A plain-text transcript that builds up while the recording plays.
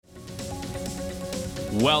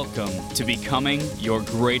Welcome to Becoming Your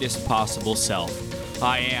Greatest Possible Self.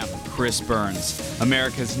 I am Chris Burns,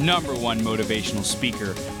 America's #1 motivational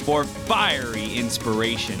speaker for fiery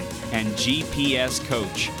inspiration and GPS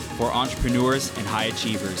coach for entrepreneurs and high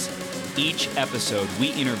achievers. Each episode,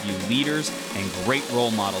 we interview leaders and great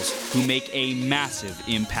role models who make a massive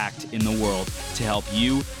impact in the world to help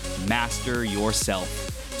you master yourself,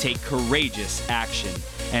 take courageous action,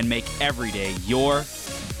 and make every day your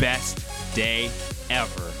best day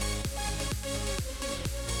ever.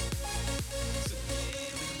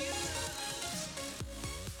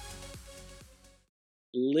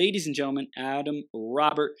 Ladies and gentlemen, Adam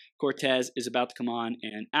Robert Cortez is about to come on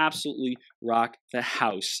and absolutely rock the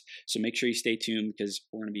house. So make sure you stay tuned because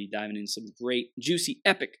we're going to be diving into some great, juicy,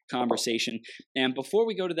 epic conversation. And before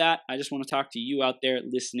we go to that, I just want to talk to you out there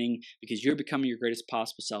listening because you're becoming your greatest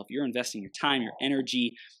possible self. You're investing your time, your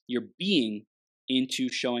energy, your being into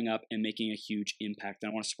showing up and making a huge impact. And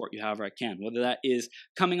I want to support you however I can, whether that is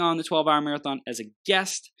coming on the 12-hour marathon as a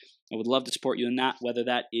guest. I would love to support you in that, whether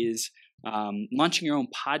that is launching your own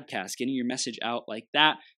podcast, getting your message out like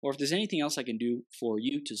that, or if there's anything else I can do for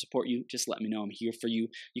you to support you, just let me know. I'm here for you.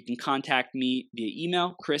 You can contact me via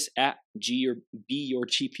email,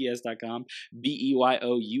 chris@beyourgps.com,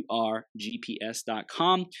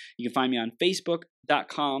 beyourgps.com. You can find me on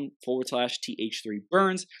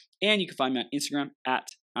facebook.com/th3burns, and you can find me on Instagram at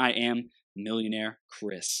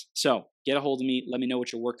IamMillionaireChris. So get a hold of me. Let me know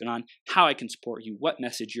what you're working on, how I can support you, what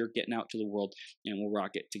message you're getting out to the world, and we'll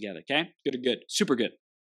rock it together, okay? Good. Super good.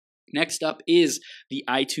 Next up is the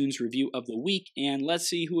iTunes review of the week, and let's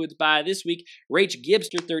see who it's by this week. Rach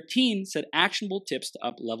Gibster13 said, actionable tips to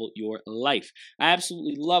up-level your life. I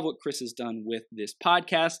absolutely love what Chris has done with this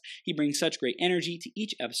podcast. He brings such great energy to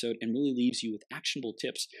each episode and really leaves you with actionable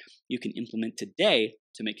tips you can implement today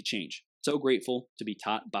to make a change. So grateful to be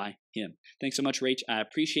taught by him. Thanks so much, Rach. I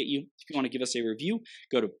appreciate you. If you want to give us a review,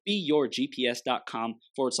 go to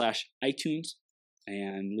beyourgps.com/iTunes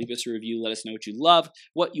and leave us a review. Let us know what you love,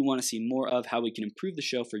 what you want to see more of, how we can improve the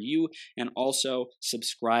show for you, and also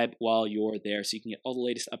subscribe while you're there so you can get all the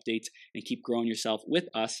latest updates and keep growing yourself with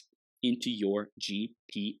us into your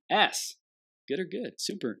GPS. Good or good?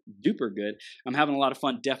 Super duper good. I'm having a lot of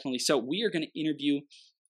fun, definitely. So we are going to interview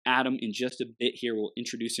Adam in just a bit here. We'll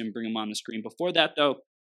introduce him, bring him on the screen. Before that, though,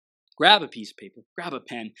 grab a piece of paper, grab a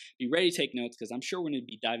pen, be ready to take notes because I'm sure we're going to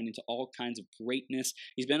be diving into all kinds of greatness.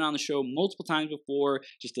 He's been on the show multiple times before,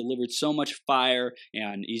 just delivered so much fire,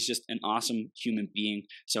 and he's just an awesome human being.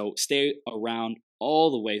 So stay around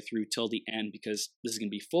all the way through till the end because this is going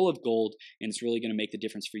to be full of gold and it's really going to make the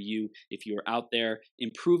difference for you if you're out there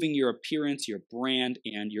improving your appearance, your brand,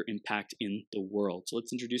 and your impact in the world. So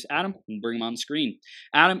let's introduce Adam and bring him on the screen.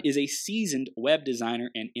 Adam is a seasoned web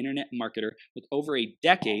designer and internet marketer with over a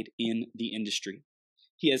decade in the industry.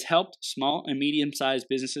 He has helped small and medium-sized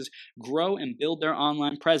businesses grow and build their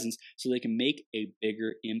online presence so they can make a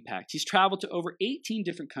bigger impact. He's traveled to over 18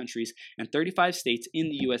 different countries and 35 states in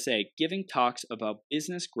the USA, giving talks about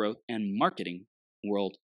business growth and marketing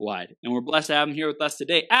worldwide. And we're blessed to have him here with us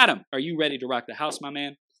today. Adam, are you ready to rock the house, my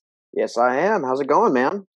man? Yes, I am. How's it going,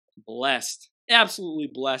 man? Blessed. Absolutely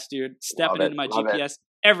blessed, dude. Stepping into my GPS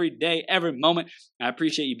every day, every moment. I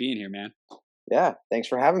appreciate you being here, man. Yeah, thanks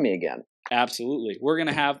for having me again. Absolutely. We're going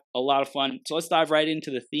to have a lot of fun. So let's dive right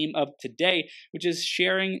into the theme of today, which is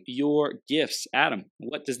sharing your gifts. Adam,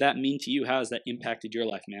 what does that mean to you? How has that impacted your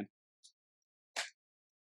life, man?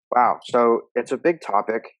 Wow. So it's a big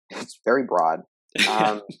topic. It's very broad.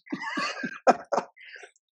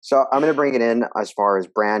 So I'm going to bring it in as far as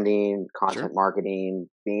branding, content marketing,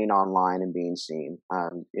 being online and being seen.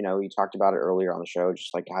 You talked about it earlier on the show,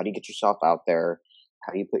 just like how do you get yourself out there?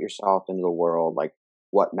 How do you put yourself into the world? Like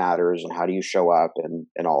what matters and how do you show up and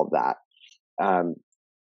all of that. And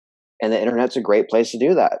the internet's a great place to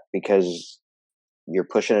do that because you're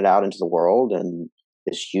pushing it out into the world and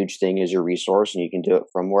this huge thing is your resource and you can do it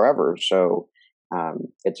from wherever. So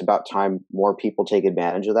it's about time more people take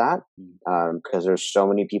advantage of that because there's so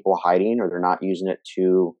many people hiding or they're not using it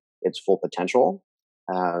to its full potential.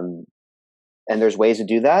 And there's ways to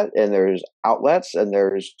do that and there's outlets and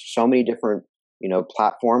there's so many different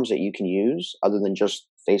platforms that you can use other than just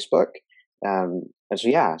Facebook. So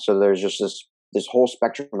there's just this whole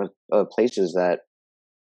spectrum of places that,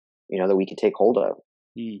 that we can take hold of.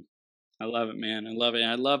 I love it, man. I love it. And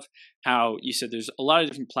I love how you said there's a lot of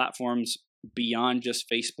different platforms beyond just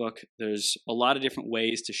Facebook. There's a lot of different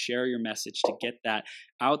ways to share your message, to get that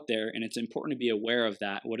out there. And it's important to be aware of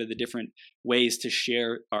that. What are the different ways to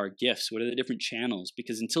share our gifts? What are the different channels?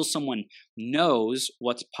 Because until someone knows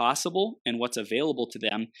what's possible and what's available to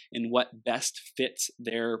them and what best fits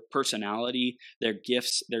their personality, their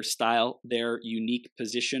gifts, their style, their unique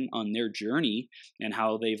position on their journey, and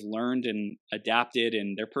how they've learned and adapted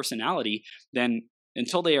and their personality, then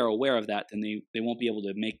until they are aware of that, then they won't be able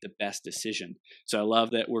to make the best decision. So I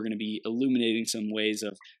love that we're going to be illuminating some ways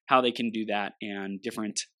of how they can do that and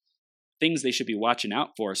different things they should be watching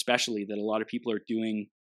out for, especially that a lot of people are doing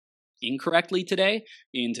incorrectly today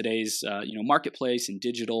in today's marketplace and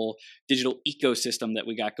digital ecosystem that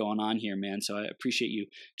we got going on here, man. So I appreciate you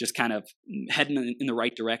just kind of heading in the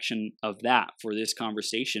right direction of that for this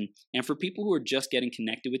conversation. And for people who are just getting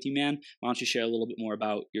connected with you, man, why don't you share a little bit more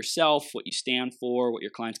about yourself, what you stand for, what your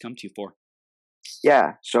clients come to you for?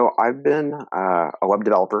 Yeah, so I've been a web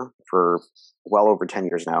developer for well over 10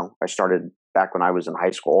 years now. I started back when I was in high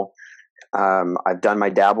school. I've done my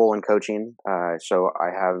dabble in coaching. So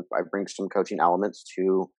I bring some coaching elements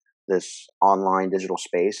to this online digital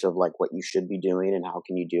space of like what you should be doing and how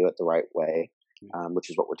can you do it the right way, which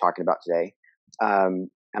is what we're talking about today. And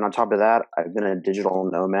on top of that, I've been a digital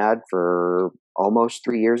nomad for almost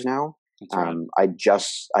 3 years now. Right. I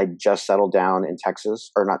just settled down in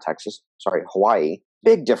Hawaii.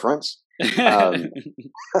 Big difference.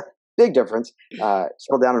 Big difference.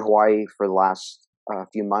 Settled down in Hawaii for the last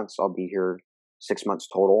few months. I'll be here 6 months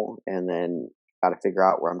total, and then got to figure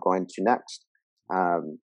out where I'm going to next.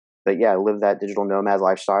 But yeah, I live that digital nomad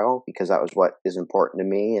lifestyle because that was what is important to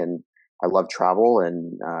me, and I love travel.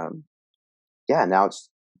 And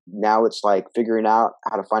now it's like figuring out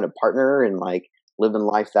how to find a partner and like living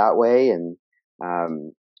life that way. And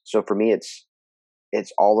so for me,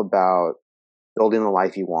 it's all about building the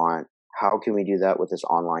life you want. How can we do that with this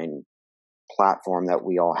online platform that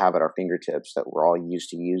we all have at our fingertips that we're all used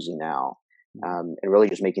to using now, and really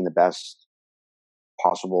just making the best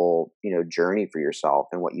possible journey for yourself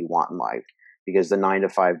and what you want in life, because the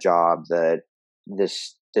 9-to-5 job, that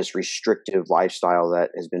this restrictive lifestyle that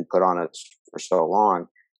has been put on us for so long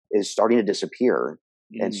is starting to disappear.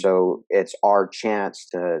 And so it's our chance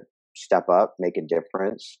to step up, make a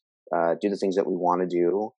difference, do the things that we want to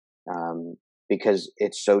do, because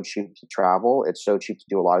it's so cheap to travel. It's so cheap to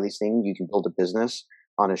do a lot of these things. You can build a business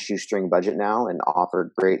on a shoestring budget now and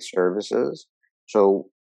offer great services. So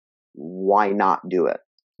why not do it?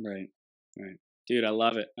 Right. Dude, I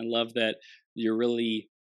love it. I love that you're really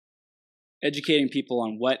educating people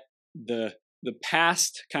on what the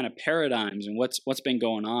past kind of paradigms and what's been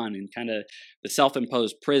going on, and kind of the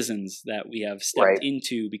self-imposed prisons that we have stepped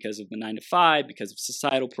into because of the 9-to-5, because of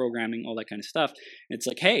societal programming, all that kind of stuff. It's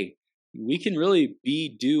like, hey, we can really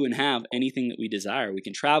do and have anything that we desire. We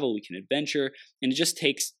can travel, we can adventure, and it just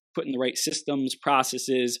takes putting the right systems,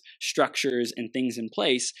 processes, structures, and things in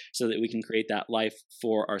place so that we can create that life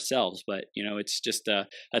for ourselves. But, it's just a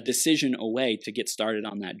decision away to get started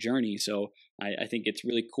on that journey. So I think it's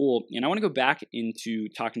really cool. And I want to go back into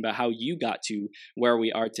talking about how you got to where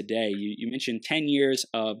we are today. You mentioned 10 years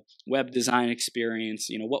of web design experience.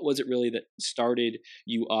 What was it really that started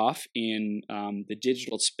you off in the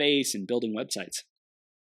digital space and building websites?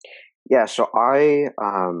 Yeah, so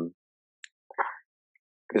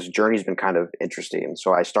this journey's been kind of interesting.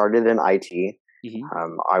 So I started in IT.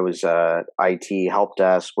 I was IT help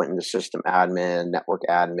desk, went into system admin, network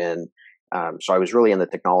admin. So I was really in the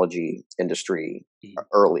technology industry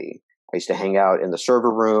early. I used to hang out in the server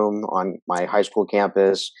room on my high school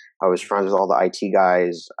campus. I was friends with all the IT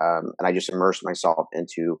guys, and I just immersed myself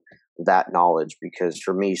into that knowledge, because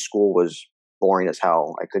for me, school was boring as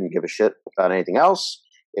hell. I couldn't give a shit about anything else.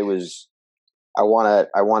 It was,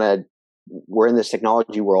 we're in this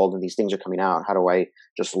technology world and these things are coming out. How do I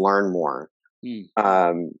just learn more?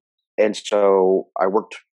 And so I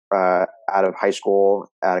worked out of high school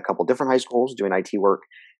at a couple different high schools doing IT work.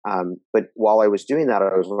 But while I was doing that,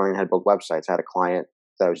 I was learning how to build websites. I had a client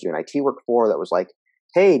that I was doing IT work for that was like,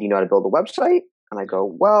 hey, do you know how to build a website? And I go,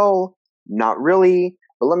 well, not really,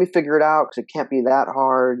 but let me figure it out because it can't be that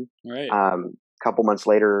hard. Right. A couple months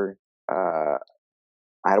later, I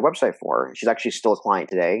had a website for her. She's actually still a client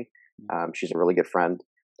today. She's a really good friend.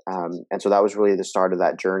 And so that was really the start of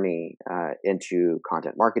that journey into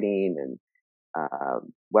content marketing and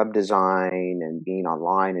web design and being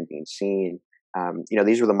online and being seen.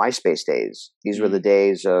 These were the MySpace days. These were the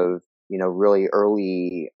days of, really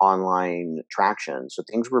early online traction. So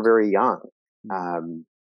things were very young.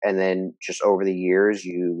 And then just over the years,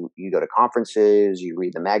 you go to conferences, you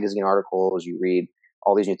read the magazine articles, you read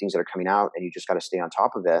all these new things that are coming out, and you just got to stay on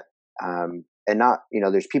top of it. And not,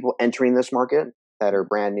 there's people entering this market that are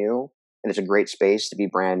brand new, and it's a great space to be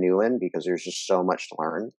brand new in because there's just so much to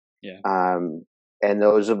learn. Yeah. And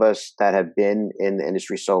those of us that have been in the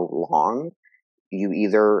industry so long, you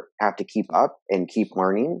either have to keep up and keep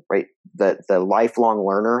learning, right? The lifelong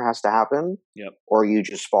learner has to happen, yep, or you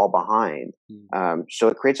just fall behind. So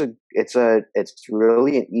it creates it's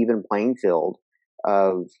really an even playing field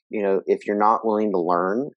of, if you're not willing to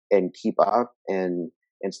learn and keep up and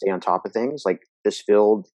stay on top of things, like this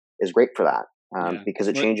field is great for that. Because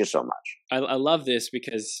it changes so much. I love this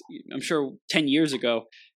because I'm sure 10 years ago,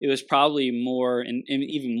 it was probably more, and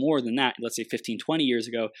even more than that, let's say 15, 20 years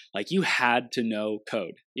ago, like you had to know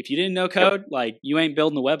code. If you didn't know code, like you ain't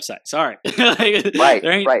building a website. Sorry.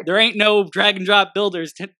 There ain't no drag and drop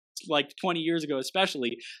builders like 20 years ago,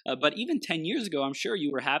 especially. But even 10 years ago, I'm sure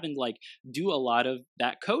you were having to do a lot of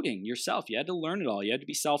that coding yourself. You had to learn it all. You had to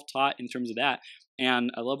be self-taught in terms of that.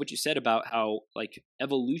 And I love what you said about how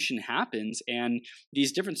evolution happens and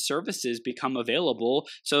these different services become available.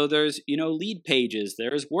 So there's, lead pages,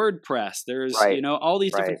 there's WordPress, there's, all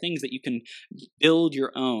these different things that you can build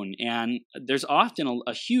your own. And there's often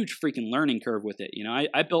a huge freaking learning curve with it.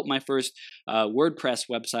 I built my first WordPress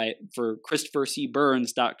website for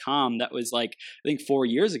ChristopherCBurns.com. That was I think 4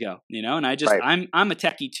 years ago, and I just, I'm a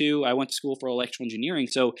techie too. I went to school for electrical engineering.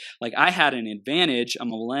 So I had an advantage. I'm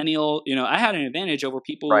a millennial, I had an advantage over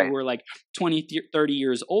people who were 20, 30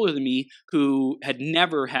 years older than me who had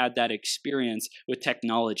never had that experience with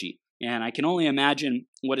technology. And I can only imagine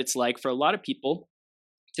what it's like for a lot of people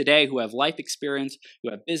today who have life experience,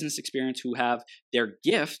 who have business experience, who have their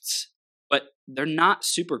gifts, but they're not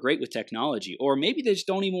super great with technology. Or maybe they just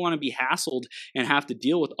don't even want to be hassled and have to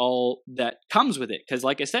deal with all that comes with it. Because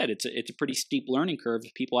like I said, it's a pretty steep learning curve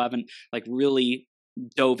if people haven't really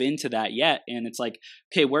dove into that yet. And it's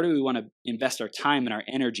okay, where do we want to invest our time and our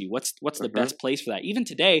energy? What's the best place for that? Even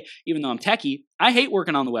today, even though I'm techie, I hate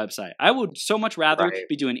working on the website. I would so much rather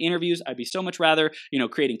be doing interviews. I'd be so much rather,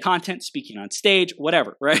 creating content, speaking on stage,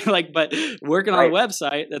 whatever, right? But working on the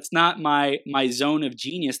website, that's not my zone of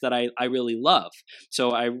genius that I really love.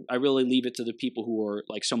 So I really leave it to the people who are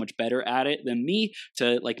so much better at it than me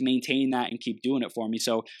to maintain that and keep doing it for me.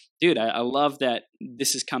 So dude, I love that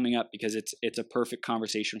this is coming up because it's a perfect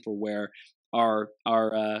conversation for where our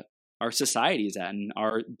society is at and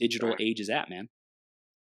our digital age is at, man.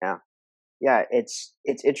 Yeah, it's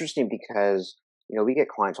interesting because we get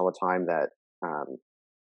clients all the time that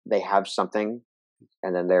they have something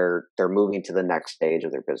and then they're moving to the next stage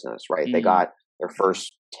of their business, right? They got their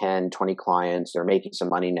first 10, 20 clients, they're making some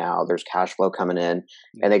money now, there's cash flow coming in,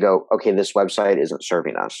 and they go, okay, this website isn't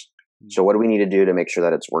serving us. So what do we need to do to make sure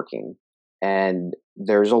that it's working? And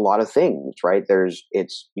there's a lot of things, right?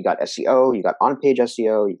 You got SEO, you got on-page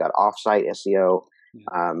SEO, you got off-site SEO.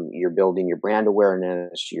 You're building your brand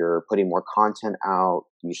awareness, you're putting more content out,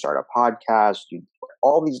 you start a podcast,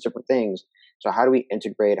 all these different things. So how do we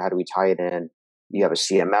integrate? How do we tie it in? You have a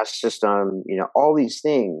CMS system, all these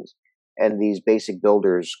things. And these basic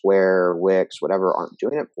builders, Square, Wix, whatever, aren't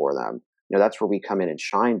doing it for them. That's where we come in and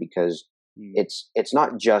shine because it's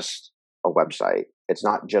not just a website. It's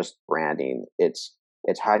not just branding. It's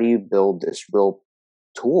how do you build this real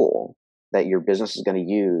tool that your business is going to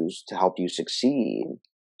use to help you succeed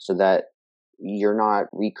so that you're not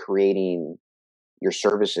recreating your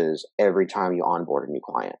services every time you onboard a new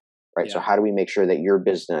client, right? So how do we make sure that your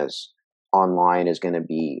business online is going to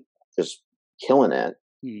be just killing it?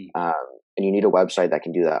 And you need a website that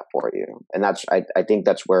can do that for you. And I think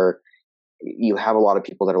that's where you have a lot of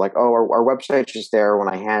people that are like, oh, our website's just there when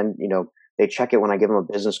I they check it when I give them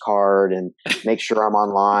a business card and make sure I'm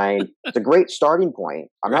online. It's a great starting point.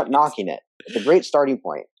 I'm not knocking it. It's a great starting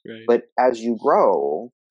point. Right. But as you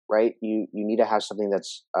grow, right, you need to have something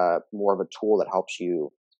that's more of a tool that helps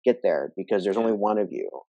you get there because there's only one of you.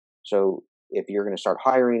 So if you're going to start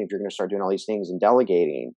hiring, if you're going to start doing all these things and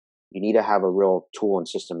delegating, you need to have a real tool and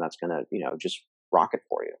system that's going to, just rock it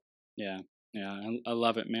for you. Yeah. Yeah, I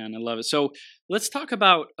love it, man. I love it. So let's talk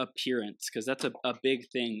about appearance because that's a big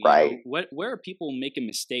thing. Right. Where are people making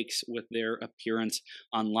mistakes with their appearance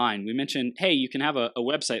online? We mentioned, hey, you can have a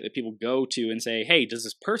website that people go to and say, hey, does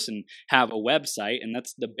this person have a website? And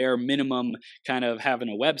that's the bare minimum kind of having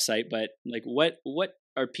a website. But what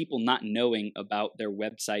are people not knowing about their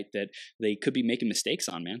website that they could be making mistakes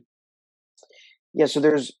on, man? Yeah, so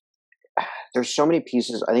there's so many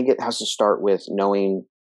pieces. I think it has to start with knowing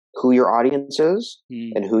who your audience is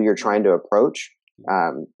and who you're trying to approach.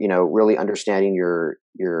 Really understanding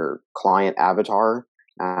your client avatar,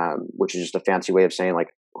 which is just a fancy way of saying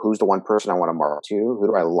who's the one person I want to market to? Who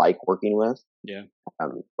do I like working with? Yeah.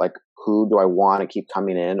 who do I want to keep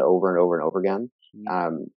coming in over and over and over again?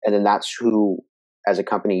 And then that's who, as a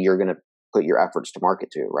company, you're going to put your efforts to market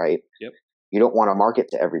to, right? Yep. You don't want to market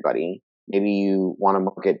to everybody. Maybe you want to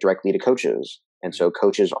market directly to coaches. And so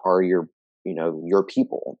coaches are your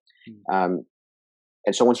people. And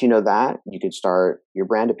so once you know that, you could start your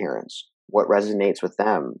brand appearance. What resonates with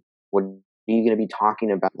them? What are you going to be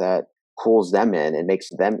talking about that pulls them in and makes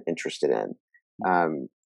them interested in?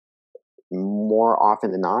 More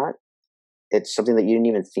often than not, it's something that you didn't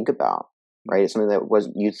even think about, right? It's something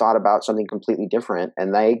that you thought about something completely different,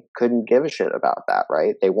 and they couldn't give a shit about that,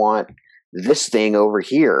 right? They want this thing over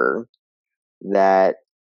here that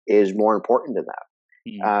is more important to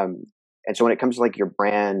them. And so when it comes to like your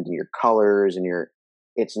brand and your colors and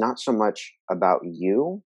it's not so much about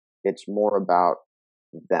you, it's more about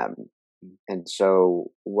them. And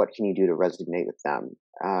so what can you do to resonate with them?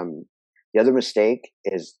 The other mistake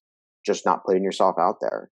is just not putting yourself out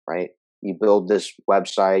there, right? You build this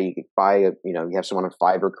website, you could buy you have someone on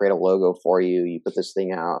Fiverr create a logo for you, you put this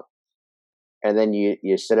thing out, and then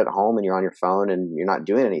you sit at home and you're on your phone and you're not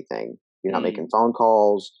doing anything. You're not making phone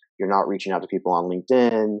calls, you're not reaching out to people on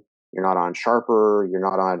LinkedIn, you're not on Sharper, you're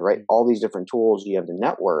not on, right, all these different tools, you have the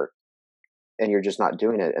network, and you're just not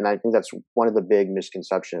doing it. And I think that's one of the big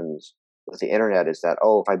misconceptions with the internet is that,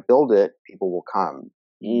 if I build it, people will come.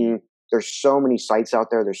 There's so many sites out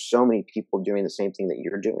there. There's so many people doing the same thing that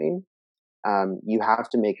you're doing. You have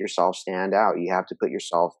to make yourself stand out. You have to put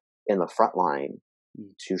yourself in the front line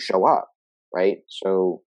to show up, right?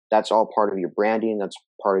 So that's all part of your branding. That's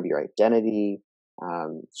part of your identity.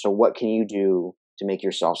 So what can you do to make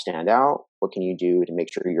yourself stand out? What can you do to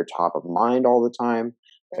make sure you're top of mind all the time?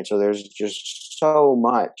 Right? So there's just so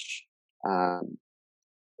much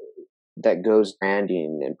that goes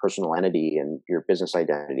branding and personal entity and your business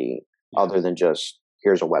identity, other than just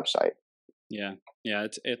here's a website. Yeah,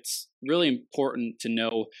 it's really important to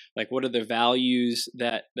know, like, what are the values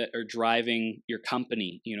that are driving your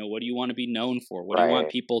company? What do you want to be known for? What do you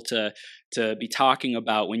want people to be talking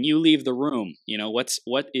about when you leave the room?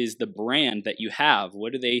 What is the brand that you have?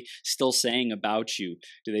 What are they still saying about you?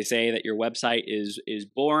 Do they say that your website is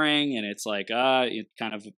boring and it's like it's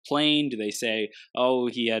kind of plain? Do they say, oh,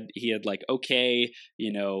 he had like okay,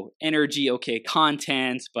 energy, okay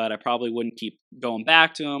content, but I probably wouldn't keep going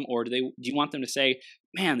back to him? Or do you want them to say,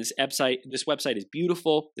 man, this website is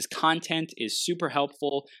beautiful. This content is super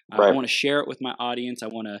helpful. I want to share it with my audience. I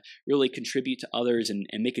want to really contribute to others and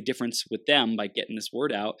make a difference with them by getting this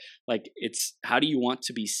word out. Like, it's, how do you want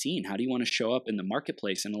to be seen? How do you want to show up in the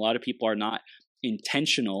marketplace? And a lot of people are not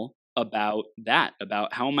intentional about that,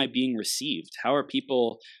 about how am I being received? How are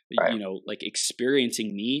people, like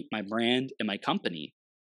experiencing me, my brand, and my company?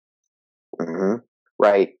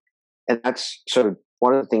 Right. And that's so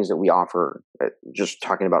one of the things that we offer, just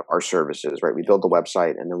talking about our services, right? We build the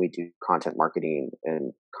website and then we do content marketing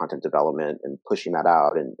and content development and pushing that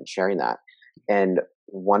out and sharing that. And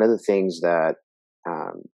one of the things that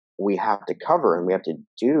we have to cover and we have to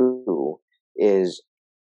do is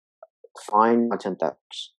find content that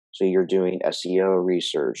works. So you're doing SEO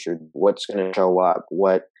research, what's going to show up,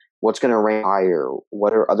 what's going to rank higher,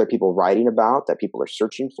 what are other people writing about that people are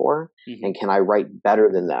searching for, and can I write better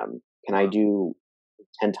than them? Can I do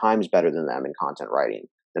 10 times better than them in content writing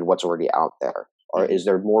than what's already out there? Or is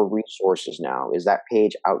there more resources now? Is that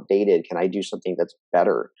page outdated? Can I do something that's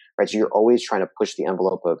better? Right? So you're always trying to push the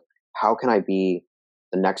envelope of how can I be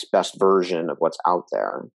the next best version of what's out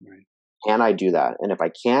there? Right. Can I do that? And if I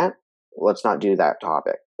can't, let's not do that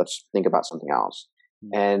topic. Let's think about something else.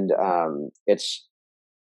 And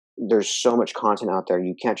there's so much content out there.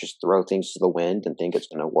 You can't just throw things to the wind and think it's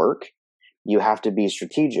going to work. You have to be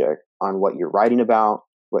strategic on what you're writing about,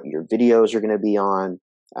 what your videos are going to be on,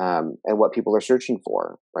 and what people are searching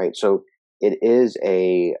for, right? So it is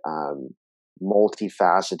a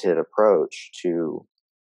multifaceted approach to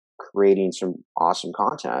creating some awesome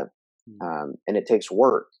content, and it takes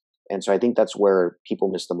work. And so I think that's where people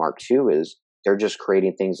miss the mark too, is they're just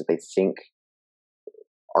creating things that they think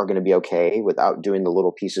are going to be okay without doing the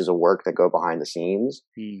little pieces of work that go behind the scenes.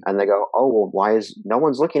 And they go, oh, well, why is no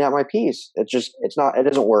one's looking at my piece? It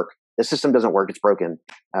doesn't work. The system doesn't work. It's broken.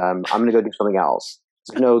 I'm going to go do something else.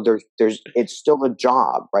 So, no, it's still a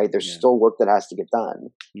job, right? There's still work that has to get done.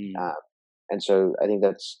 And so I think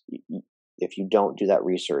that's, if you don't do that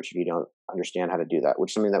research, if you don't understand how to do that,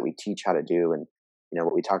 which is something that we teach how to do, and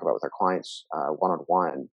what we talk about with our clients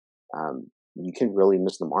one-on-one, you can really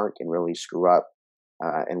miss the mark and really screw up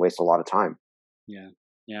and waste a lot of time.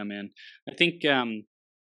 Yeah, man. I think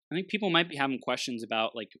people might be having questions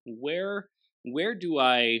about, like, where do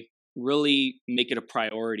I really make it a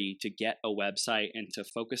priority to get a website and to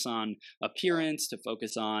focus on appearance, to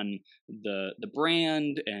focus on the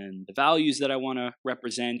brand and the values that I want to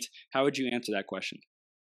represent? How would you answer that question?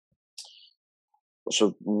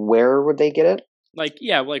 So where would they get it? Like,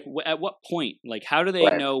 yeah, like at what point? Like, how do they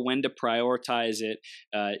know when to prioritize it?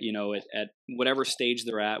 At whatever stage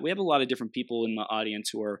they're at. We have a lot of different people in the audience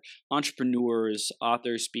who are entrepreneurs,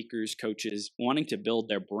 authors, speakers, coaches, wanting to build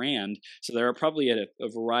their brand. So they're probably at a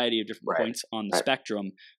variety of different points on the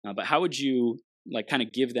spectrum. But how would you like kind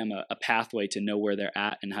of give them a pathway to know where they're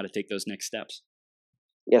at and how to take those next steps?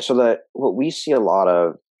 Yeah. So what we see a lot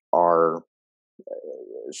of are,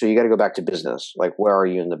 so you got to go back to business. Like, where are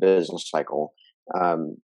you in the business cycle?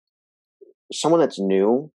 Someone that's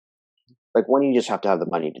new, like, when you just have to have the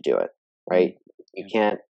money to do it, right?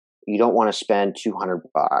 You don't want to spend $200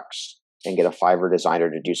 and get a Fiverr designer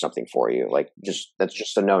to do something for you. Like, that's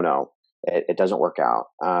just a no. It doesn't work out.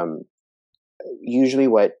 Usually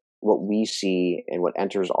what we see and what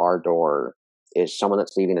enters our door is someone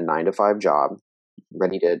that's leaving a 9-to-5 job,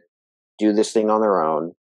 ready to do this thing on their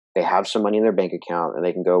own. They have some money in their bank account and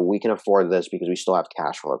they can go, we can afford this because we still have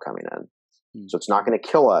cash flow coming in. So it's not going to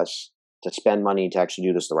kill us to spend money to actually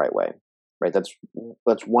do this the right way, right? That's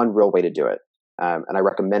one real way to do it. And I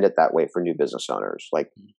recommend it that way for new business owners. Like,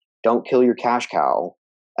 don't kill your cash cow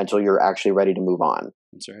until you're actually ready to move on.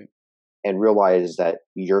 That's right. And realize that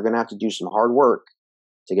you're going to have to do some hard work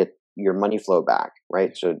to get your money flow back,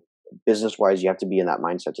 right? So business-wise, you have to be in that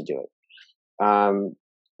mindset to do it.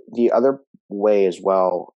 The other way as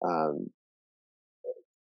well,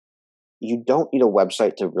 you don't need a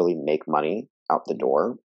website to really make money out the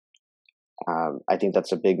door. I think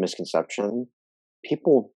that's a big misconception.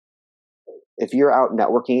 People, if you're out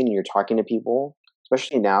networking and you're talking to people,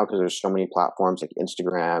 especially now because there's so many platforms like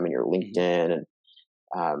Instagram and your LinkedIn,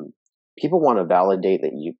 and people want to validate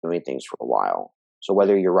that you've been doing things for a while. So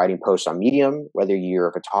whether you're writing posts on Medium, whether you're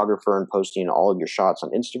a photographer and posting all of your shots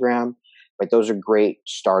on Instagram, right, those are great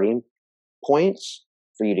starting points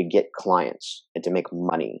for you to get clients and to make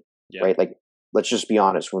money. Yep. Right? Like, let's just be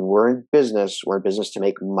honest. When we're in business to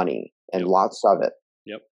make money and lots of it.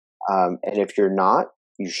 Yep. And if you're not,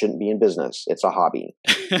 you shouldn't be in business. It's a hobby.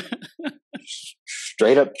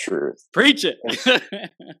 Straight up truth. Preach it.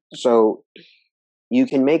 So you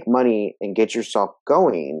can make money and get yourself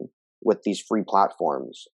going with these free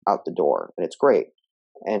platforms out the door. And it's great.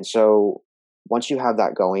 And so once you have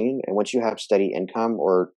that going and once you have steady income,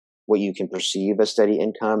 or what you can perceive as steady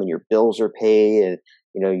income, and your bills are paid, and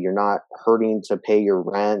you're not hurting to pay your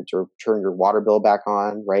rent or turn your water bill back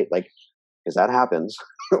on, right? Like, because that happens.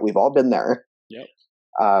 We've all been there. Yep.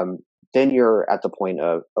 Then you're at the point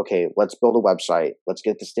of, okay, let's build a website. Let's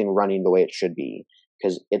get this thing running the way it should be,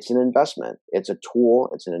 because it's an investment. It's a tool.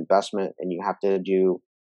 It's an investment, and you have to do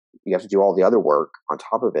all the other work on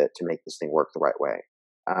top of it to make this thing work the right way.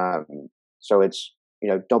 So it's,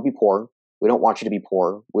 don't be poor. We don't want you to be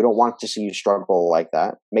poor. We don't want to see you struggle like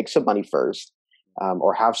that. Make some money first.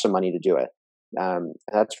 Or have some money to do it.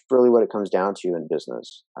 That's really what it comes down to in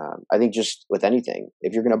business. I think just with anything,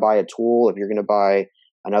 if you're going to buy a tool, if you're going to buy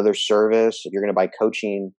another service, if you're going to buy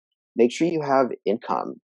coaching, make sure you have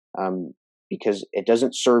income, because it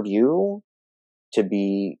doesn't serve you to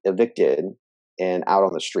be evicted and out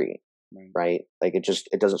on the street, right? Like,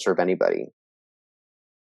 it doesn't serve anybody.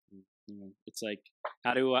 It's like,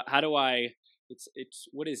 how do I, it's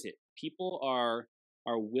what is it? People are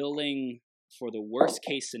willing for the worst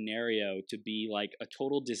case scenario to be like a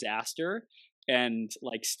total disaster and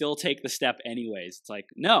like still take the step anyways. It's like,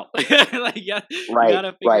 no, like, you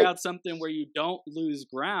gotta figure out something where you don't lose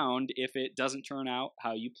ground if it doesn't turn out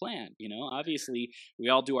how you plan. Obviously we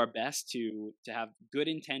all do our best to have good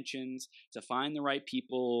intentions, to find the right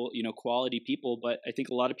people, quality people. But I think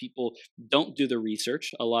a lot of people don't do the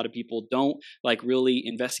research. A lot of people don't like really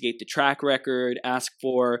investigate the track record, ask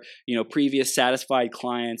for, previous satisfied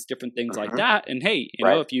clients, different things like that. And hey,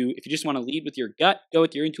 if you just want to lead with your gut, go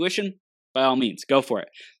with your intuition, by all means, go for it.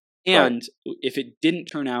 And if it didn't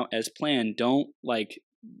turn out as planned, don't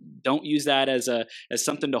use that as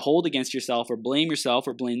something to hold against yourself or blame yourself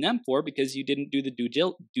or blame them for, because you didn't do the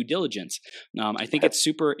due diligence. I think it's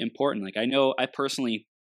super important. Like, I know I personally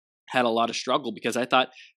had a lot of struggle because I thought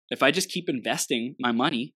if I just keep investing my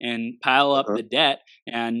money and pile up the debt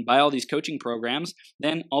and buy all these coaching programs,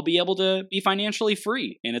 then I'll be able to be financially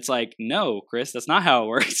free. And it's like, no, Chris, that's not how it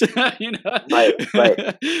works. Right.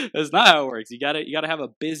 That's not how it works. You gotta have a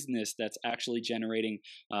business that's actually generating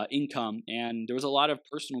income. And there was a lot of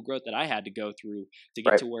personal growth that I had to go through to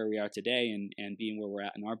get to where we are today and being where we're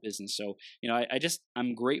at in our business. So,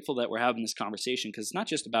 I'm grateful that we're having this conversation, because it's not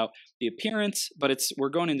just about the appearance, but we're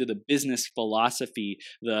going into the business philosophy,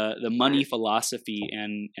 the money philosophy,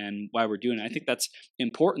 and why we're doing it. I think that's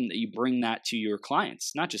important that you bring that to your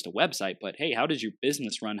clients, not just a website, but hey, how does your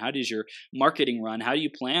business run? How does your marketing run? How do you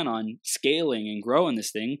plan on scaling and growing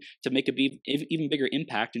this thing to make a even bigger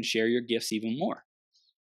impact and share your gifts even more?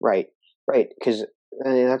 Right. Because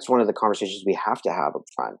that's one of the conversations we have to have up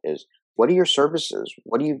front is, what are your services?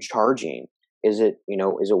 What are you charging? Is it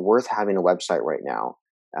worth having a website right now?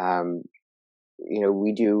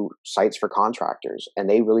 We do sites for contractors, and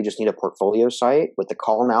they really just need a portfolio site with the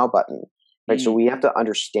call now button, right? So we have to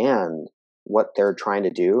understand what they're trying to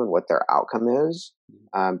do and what their outcome is,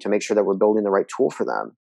 to make sure that we're building the right tool for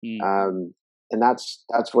them. And that's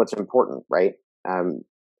what's important, right?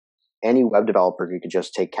 Any web developer who could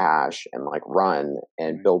just take cash and run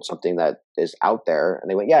and build something that is out there, and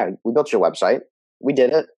they went, yeah, we built your website, we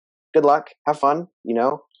did it, good luck, have fun,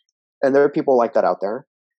 and there are people like that out there.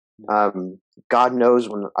 God knows,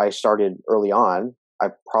 when I started early on, I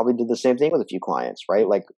probably did the same thing with a few clients, right?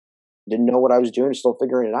 Didn't know what I was doing, still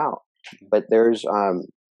figuring it out. But there's so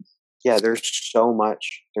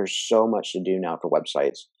much to do now for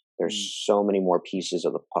websites. There's so many more pieces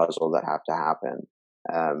of the puzzle that have to happen.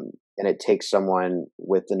 And it takes someone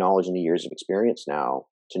with the knowledge and the years of experience now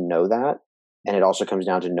to know that. And it also comes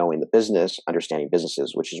down to knowing the business, understanding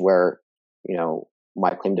businesses, which is where,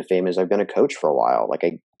 my claim to fame is I've been a coach for a while. I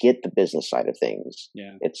get the business side of things.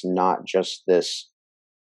 Yeah. It's not just this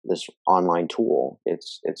online tool.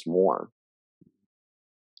 It's more.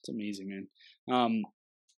 It's amazing, man.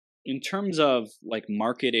 In terms of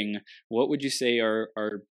marketing, what would you say are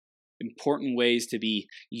important ways to be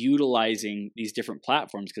utilizing these different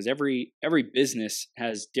platforms? Because every business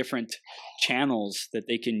has different channels that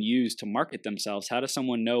they can use to market themselves. How does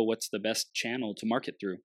someone know what's the best channel to market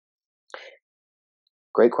through?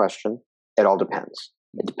 Great question. It all depends.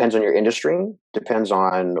 It depends on your industry, depends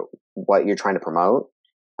on what you're trying to promote.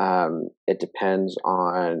 It depends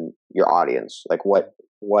on your audience,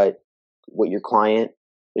 what your client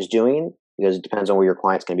is doing, because it depends on where your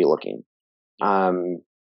client's going to be looking.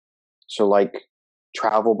 So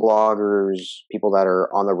travel bloggers, people that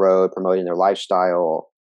are on the road promoting their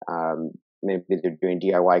lifestyle, maybe they're doing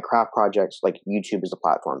DIY craft projects, YouTube is the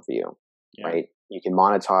platform for you, right? You can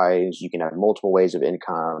monetize, you can have multiple ways of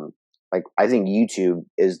income. I think YouTube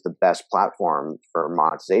is the best platform for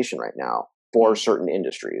monetization right now for certain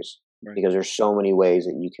industries, because there's so many ways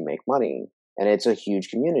that you can make money, and it's a huge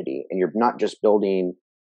community, and you're not just building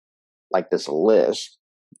this list,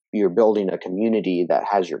 you're building a community that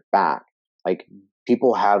has your back.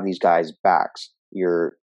 People have these guys' backs.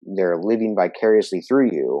 They're living vicariously through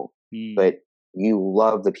you, but you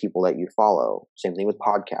love the people that you follow. Same thing with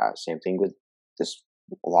podcasts, same thing with this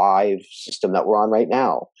live system that we're on right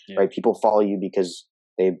now, right? People follow you because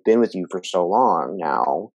they've been with you for so long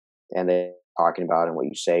now, and they're talking about and what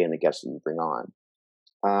you say and the guests that you bring on.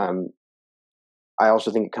 I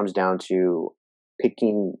also think it comes down to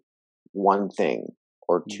picking one thing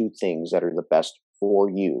or two things that are the best for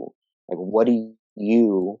you. What do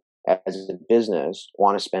you as a business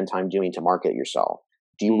want to spend time doing to market yourself?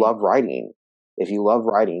 Do you love writing? If you love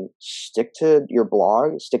writing, stick to your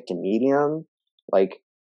blog, stick to Medium,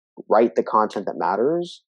 write the content that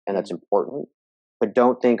matters and that's important. But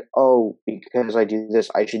don't think, oh, because I do this,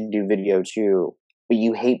 I should do video too. But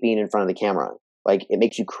you hate being in front of the camera. It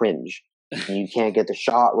makes you cringe. You can't get the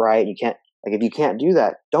shot right. You can't, if you can't do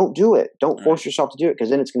that, don't do it. Don't force yourself to do it, because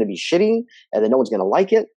then it's going to be shitty and then no one's going to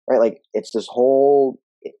like it, right? It's this whole,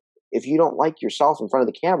 if you don't like yourself in front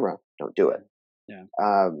of the camera, don't do it. Yeah.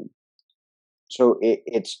 So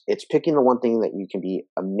it's picking the one thing that you can be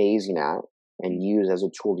amazing at and use as a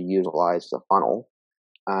tool to utilize the funnel.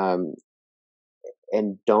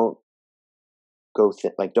 And don't go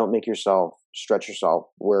don't make yourself stretch yourself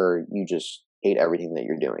where you just hate everything that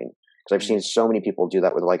you're doing. Because I've seen so many people do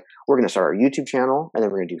that, where we're going to start our YouTube channel, and then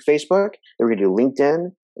we're going to do Facebook, then we're going to do LinkedIn,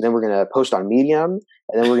 and then we're going to post on Medium,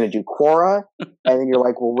 and then we're going to do Quora. And then you're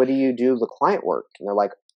like, well, what do you do the client work? And they're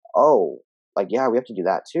like, oh, yeah, we have to do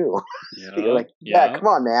that too. You're like, yeah, come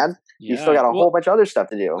on, man. You still got a whole bunch of other stuff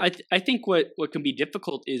to do. I think what can be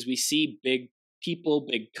difficult is we see big people,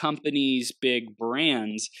 big companies, big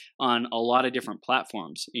brands on a lot of different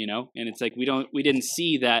platforms, and it's like we didn't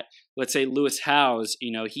see that. Let's say Lewis Howes,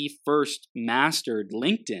 he first mastered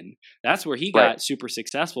LinkedIn. That's where he got super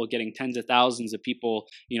successful, getting tens of thousands of people,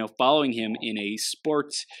 following him in a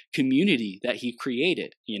sports community that he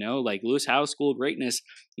created, like Lewis Howes School of Greatness.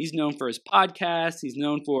 He's known for his podcast. He's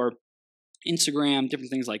known for Instagram, different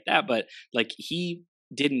things like that. But like he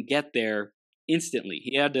didn't get there instantly.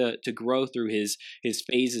 He had to grow through his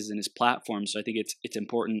phases and his platforms. So I think it's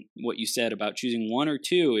important what you said about choosing one or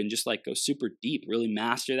two and just like go super deep, really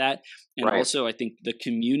master that. And also I think the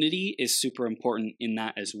community is super important in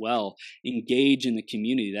that as well. Engage in the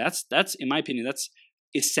community. That's in my opinion, that's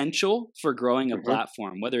essential for growing a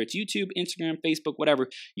platform, whether it's YouTube, Instagram, Facebook, whatever.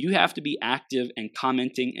 You have to be active and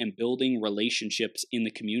commenting and building relationships in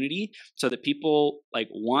the community so that people like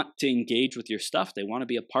want to engage with your stuff. They want to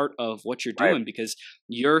be a part of what you're doing because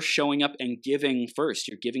you're showing up and giving first.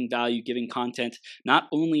 You're giving value, giving content, not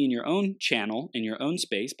only in your own channel, in your own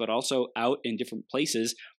space, but also out in different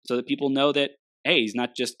places so that people know that, hey, he's not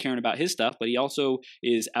just caring about his stuff, but he also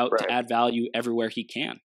is out to add value everywhere he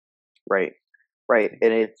can. Right.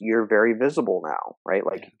 And you're very visible now, right?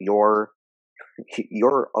 Like your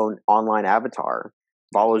own online avatar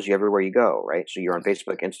follows you everywhere you go, right? So you're on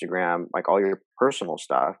Facebook, Instagram, like all your personal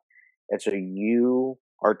stuff. And so you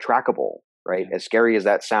are trackable, right? As scary as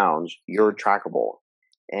that sounds, you're trackable.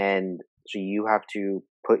 And so you have to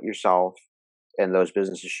put yourself in those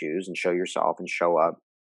businesses' shoes and show yourself and show up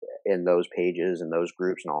in those pages and those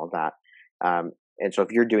groups and all of that. And so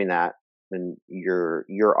if you're doing that, then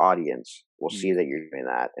your audience will see that you're doing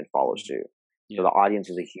that and follow suit. So the audience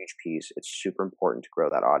is a huge piece. It's super important to grow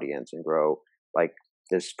that audience and grow like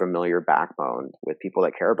this familiar backbone with people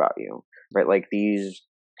that care about you, right? Like these,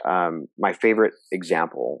 my favorite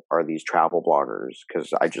example are these travel bloggers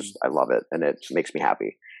because I love it and it makes me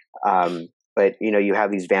happy. But you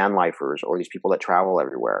have these van lifers or these people that travel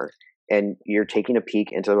everywhere. And you're taking a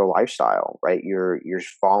peek into their lifestyle, right? You're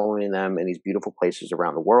following them in these beautiful places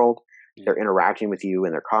around the world. They're interacting with you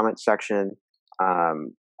in their comment section.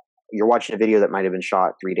 You're watching a video that might have been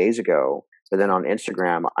shot 3 days ago, but then on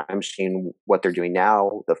Instagram, I'm seeing what they're doing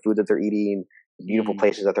now, the food that they're eating, the beautiful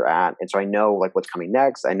places that they're at. And so I know like what's coming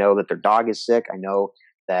next. I know that their dog is sick. I know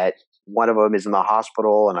that one of them is in the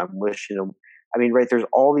hospital and I'm wishing them, right, there's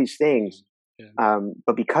all these things.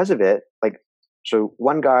 But because of it, like, so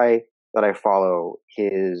one guy that I follow,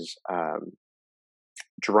 his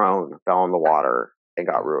drone fell in the water and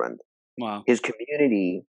got ruined. Wow. His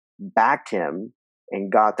community backed him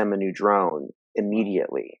and got them a new drone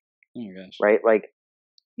immediately. Oh my gosh. Right? Like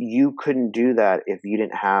you couldn't do that if you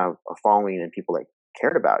didn't have a following and people that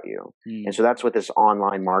cared about you. And so that's what this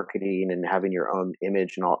online marketing and having your own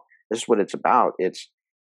image and all, this is what it's about. It's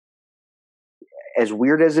as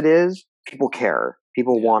weird as it is, people care.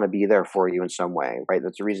 People want to be there for you in some way, right?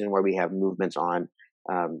 That's the reason why we have movements on,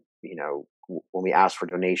 when we ask for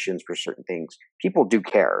donations for certain things, people do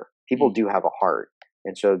care. People do have a heart.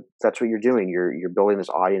 And so that's what you're doing. You're building this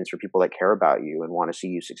audience for people that care about you and want to see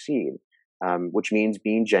you succeed, which means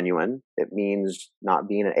being genuine. It means not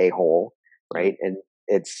being an a-hole, right? And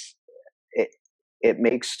I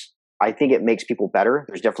think it makes people better.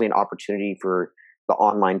 There's definitely an opportunity for the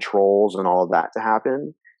online trolls and all of that to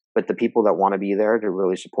happen. But the people that want to be there to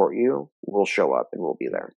really support you will show up and will be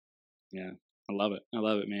there. Yeah, I love it. I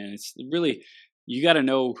love it, man. It's really, you got to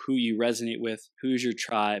know who you resonate with, who's your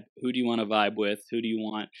tribe, who do you want to vibe with, who do you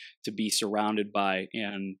want to be surrounded by,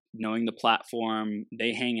 and knowing the platform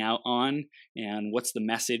they hang out on and what's the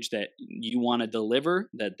message that you want to deliver,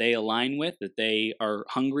 that they align with, that they are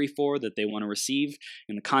hungry for, that they want to receive,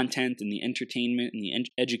 and the content and the entertainment and the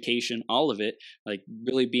education, all of it, like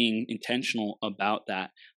really being intentional about that.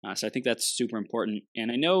 So I think that's super important.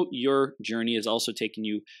 And I know your journey has also taken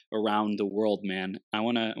you around the world, man. I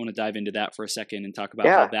want to dive into that for a second and talk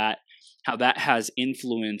about how that has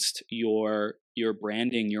influenced your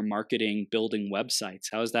branding, your marketing, building websites.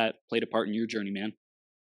 How has that played a part in your journey, man?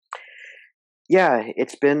 Yeah,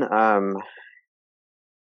 it's been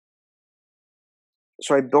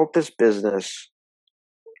so I built this business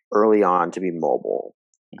early on to be mobile.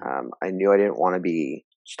 I knew I didn't want to be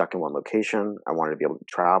stuck in one location. I wanted to be able to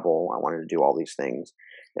travel. I wanted to do all these things.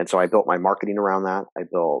 And so I built my marketing around that. I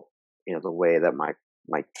built, the way that my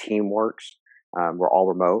team works. We're all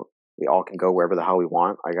remote. We all can go wherever the hell we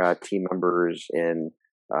want. I got team members in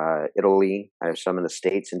Italy. I have some in the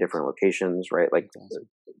States in different locations, right? Like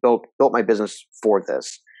built my business for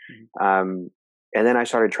this. And then I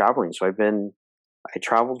started traveling. So I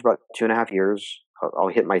traveled about 2.5 years. I'll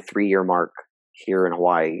hit my 3-year mark here in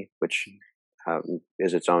Hawaii, which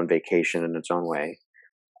is its own vacation in its own way.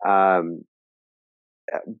 Um,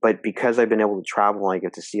 but because I've been able to travel, I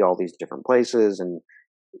get to see all these different places, and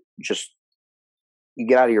just you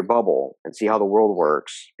get out of your bubble and see how the world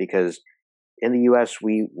works. Because in the U.S.,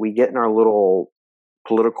 we get in our little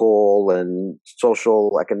political and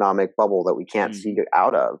social economic bubble that we can't see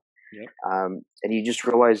out of. Yep. And you just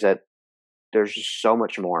realize that there's just so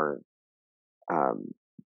much more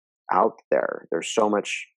out there. There's so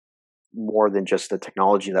much more than just the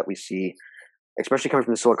technology that we see, especially coming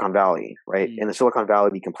from the Silicon Valley, right? In the Silicon Valley,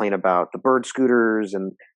 we complain about the bird scooters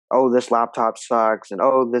and, oh, this laptop sucks, and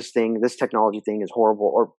oh, this technology thing is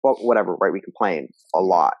horrible, or whatever, right? We complain a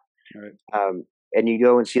lot. Right. And you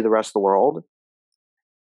go and see the rest of the world,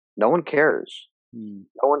 no one cares.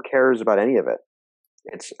 No one cares about any of it.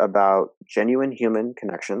 It's about genuine human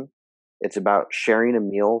connection. It's about sharing a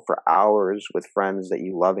meal for hours with friends that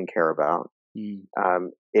you love and care about.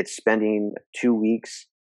 It's spending 2 weeks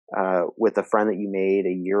with a friend that you made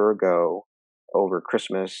a year ago over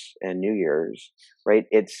Christmas and New Year's, right?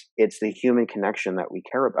 It's the human connection that we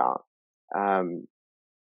care about,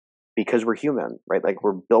 because we're human, right? Like,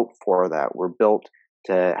 we're built for that. We're built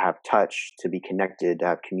to have touch, to be connected, to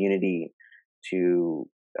have community, to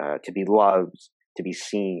be loved, to be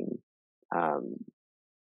seen.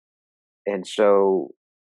 And so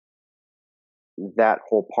that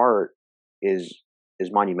whole part is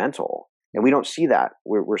monumental, and we don't see that.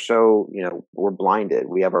 We're so, we're blinded.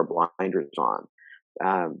 We have our blinders on.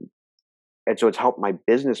 And so it's helped my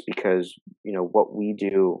business because, what we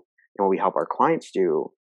do and what we help our clients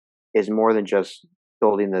do is more than just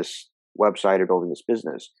building this website or building this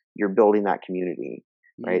business. You're building that community,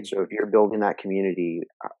 right? So if you're building that community,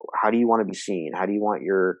 how do you want to be seen? How do you want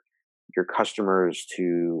your customers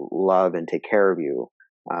to love and take care of you?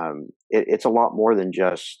 It's a lot more than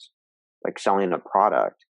just like selling a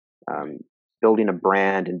product. Building a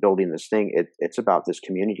brand and building this thing, it's about this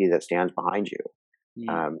community that stands behind you.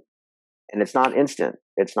 And it's not instant.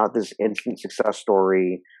 It's not this instant success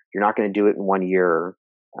story. You're not going to do it in 1 year.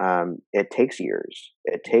 It takes years.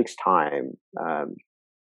 It takes time.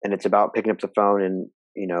 And it's about picking up the phone and,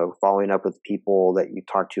 following up with people that you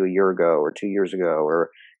talked to a year ago or 2 years ago,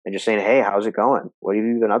 and just saying, hey, how's it going? What have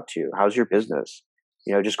you been up to? How's your business?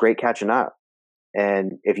 Just great catching up.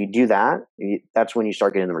 And if you do that, that's when you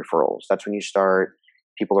start getting the referrals. That's when you start,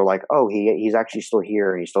 people are like, oh, he's actually still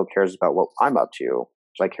here and he still cares about what I'm up to.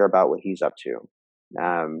 So I care about what he's up to.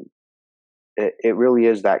 It really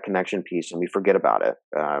is that connection piece, and we forget about it.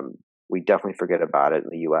 We definitely forget about it in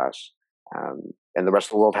the U.S. And the rest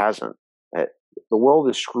of the world hasn't. The world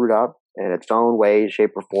is screwed up in its own way,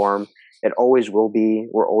 shape, or form. It always will be.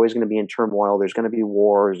 We're always going to be in turmoil. There's going to be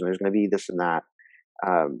wars, and there's going to be this and that.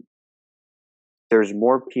 There's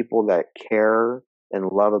more people that care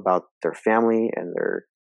and love about their family and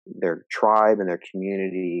their tribe and their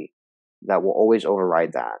community that will always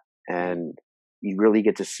override that. And you really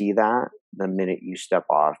get to see that the minute you step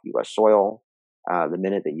off U.S. soil, the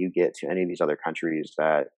minute that you get to any of these other countries,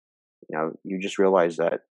 that you just realize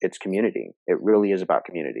that it's community. It really is about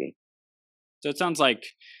community. So it sounds like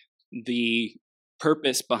the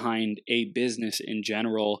purpose behind a business in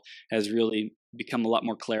general has really become a lot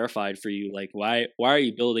more clarified for you. Like, why are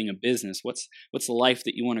you building a business? What's the life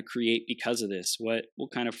that you want to create because of this? What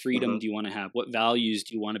kind of freedom do you want to have? What values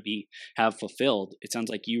do you want to have fulfilled? It sounds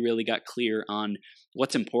like you really got clear on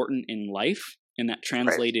what's important in life, and that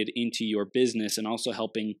translated into your business, and also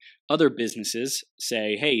helping other businesses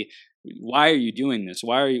say, hey, why are you doing this?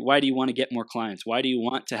 Why do you want to get more clients? Why do you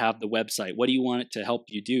want to have the website? What do you want it to help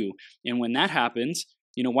you do? And when that happens,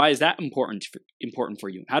 why is that important for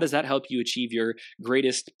you? How does that help you achieve your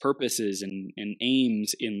greatest purposes and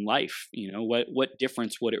aims in life? What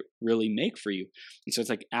difference would it really make for you? And so it's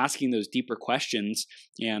like asking those deeper questions,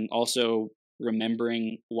 and also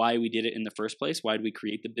remembering why we did it in the first place. Why did we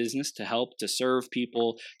create the business? To help, to serve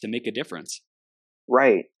people, to make a difference.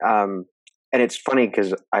 Right. And it's funny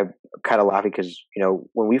because I'm kind of laughing because,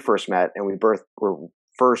 when we first met and we were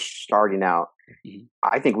first starting out,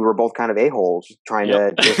 I think we were both kind of a-holes trying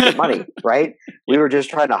to just get money, right? We were just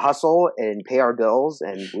trying to hustle and pay our bills,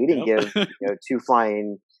 and we didn't give two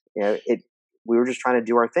flying, we were just trying to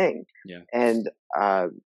do our thing. Yeah. And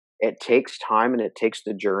it takes time, and it takes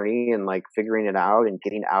the journey and like figuring it out and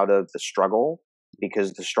getting out of the struggle,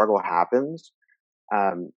 because the struggle happens.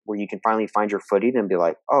 Where you can finally find your footing and be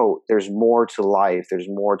like, oh, there's more to life. There's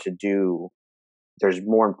more to do. There's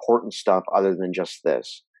more important stuff other than just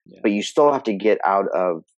this. Yeah. But you still have to get out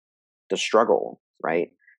of the struggle, right?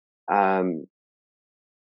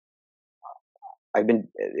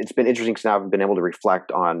 It's been interesting because now I've been able to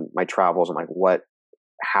reflect on my travels and like what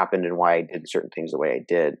happened and why I did certain things the way I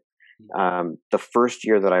did. The first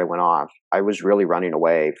year that I went off, I was really running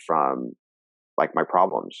away from like my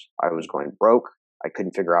problems. I was going broke. I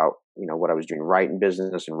couldn't figure out, what I was doing right in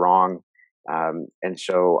business and wrong. And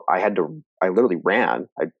so I literally ran.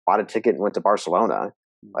 I bought a ticket and went to Barcelona.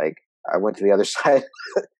 Like I went to the other side,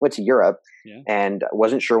 went to Europe, and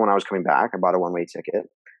wasn't sure when I was coming back. I bought a one-way ticket,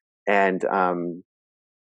 and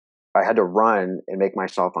I had to run and make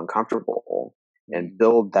myself uncomfortable and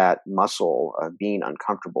build that muscle of being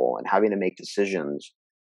uncomfortable and having to make decisions.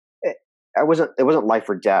 It wasn't life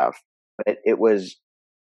or death, but it was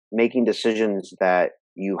making decisions that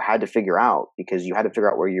you had to figure out, because you had to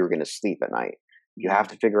figure out where you were going to sleep at night. You have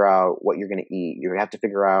to figure out what you're going to eat. You have to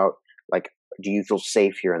figure out, like, do you feel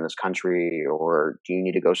safe here in this country, or do you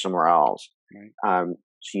need to go somewhere else? Right.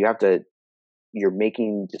 So you're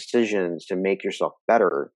making decisions to make yourself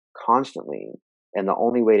better constantly. And the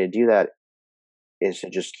only way to do that is to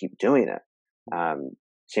just keep doing it.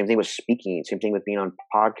 Same thing with speaking, same thing with being on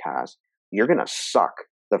podcasts. You're going to suck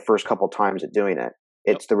the first couple times at doing it.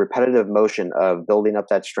 It's the repetitive motion of building up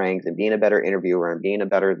that strength and being a better interviewer and being a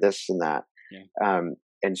better this and that. Yeah.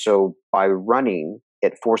 And so by running,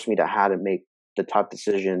 it forced me to how to make the tough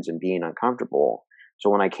decisions and being uncomfortable. So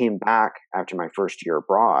when I came back after my first year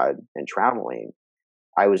abroad and traveling,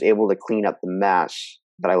 I was able to clean up the mess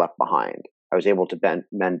that I left behind. I was able to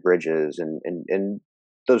mend bridges, and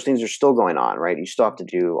those things are still going on, right? You still have to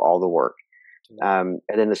do all the work. And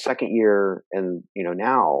then the second year, and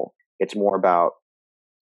now it's more about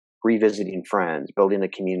revisiting friends, building a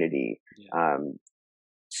community,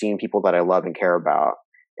 seeing people that I love and care about.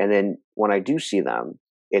 And then when I do see them,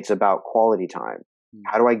 it's about quality time.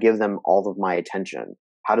 How do I give them all of my attention?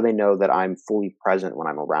 How do they know that I'm fully present when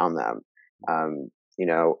I'm around them?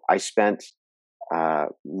 I spent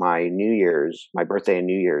my birthday and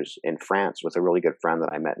New Year's in France with a really good friend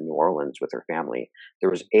that I met in New Orleans with her family.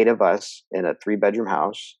 There was 8 of us in a 3-bedroom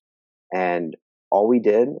house, and all we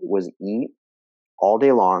did was eat all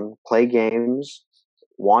day long, play games,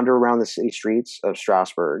 wander around the city streets of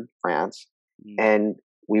Strasbourg, France, and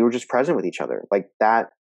we were just present with each other. Like, that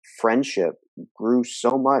friendship grew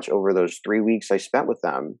so much over those 3 weeks I spent with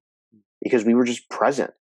them, because we were just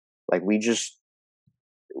present. Like,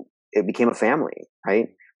 it became a family, right?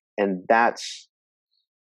 And that's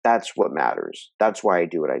what matters. That's why I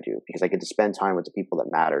do what I do, because I get to spend time with the people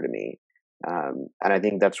that matter to me. And I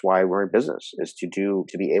think that's why we're in business, is to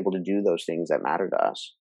be able to do those things that matter to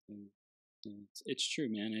us. It's true,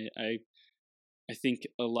 man. I think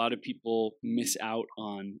a lot of people miss out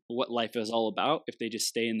on what life is all about if they just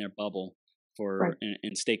stay in their bubble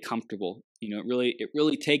and stay comfortable. It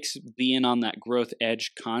really takes being on that growth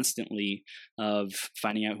edge constantly of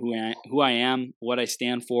finding out who I am, what I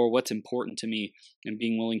stand for, what's important to me, and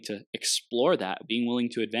being willing to explore that, being willing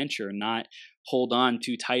to adventure, and not hold on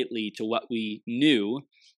too tightly to what we knew.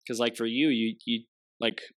 Because like for you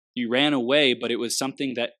ran away, but it was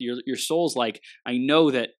something that your soul's like, I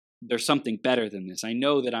know that there's something better than this. I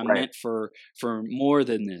know that I'm meant for more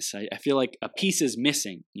than this. I feel like a piece is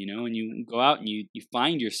missing, and you go out and you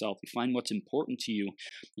find yourself, you find what's important to you.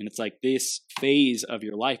 And it's like this phase of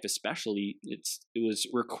your life, especially, it was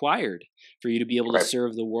required for you to be able to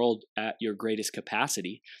serve the world at your greatest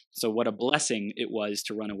capacity. So what a blessing it was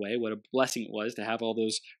to run away. What a blessing it was to have all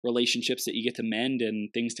those relationships that you get to mend and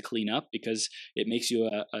things to clean up, because it makes you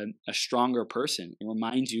a stronger person. It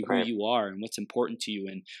reminds you who you are and what's important to you,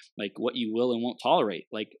 and like what you will and won't tolerate.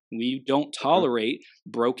 Like, we don't tolerate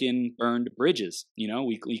broken, burned bridges.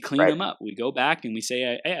 We clean them up. We go back and we say,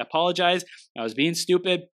 hey, I apologize. I was being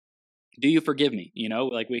stupid. Do you forgive me?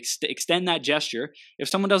 Like, we extend that gesture. If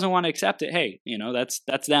someone doesn't want to accept it, hey,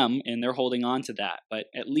 that's them, and they're holding on to that. But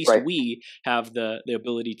at least we have the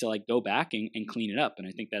ability to like go back and clean it up. And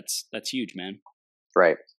I think that's huge, man.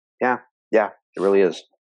 Right. Yeah. Yeah, it really is.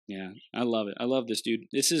 Yeah. I love it. I love this, dude.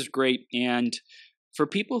 This is great. And for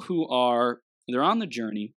people who they're on the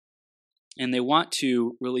journey and they want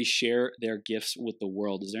to really share their gifts with the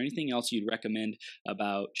world, is there anything else you'd recommend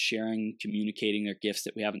about sharing, communicating their gifts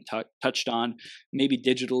that we haven't touched on? Maybe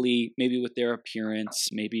digitally, maybe with their appearance,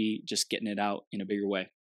 maybe just getting it out in a bigger way.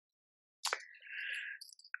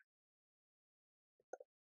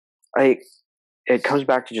 It comes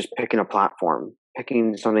back to just picking a platform,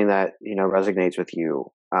 picking something that, resonates with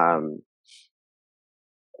you.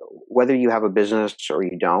 Whether you have a business or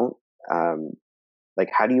you don't, like,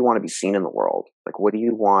 how do you want to be seen in the world? Like, what do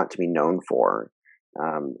you want to be known for?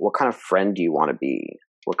 What kind of friend do you want to be?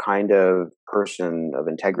 What kind of person of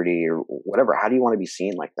integrity or whatever? How do you want to be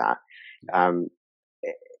seen like that?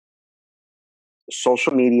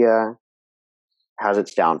 Social media has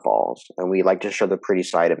its downfalls, and we like to show the pretty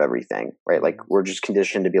side of everything, right? Like we're just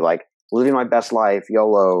conditioned to be like living my best life,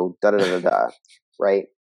 YOLO, da da da da da, right?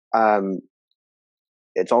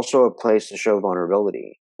 It's also a place to show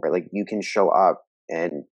vulnerability, right? Like you can show up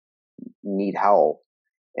and need help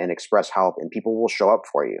and express help, and people will show up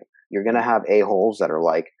for you. You're gonna have a-holes that are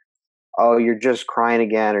like, oh, you're just crying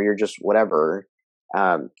again, or you're just whatever,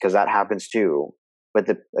 because that happens too. But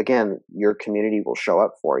again, your community will show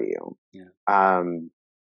up for you. Yeah.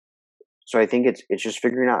 So I think it's just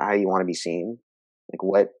figuring out how you want to be seen, like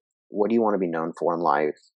what do you want to be known for in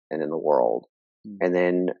life and in the world, and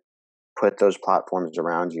then put those platforms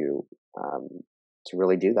around you to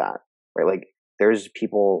really do that, right? Like there's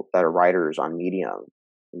people that are writers on Medium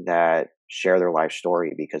that share their life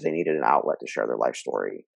story because they needed an outlet to share their life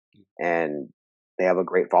story, and they have a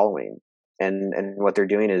great following. And what they're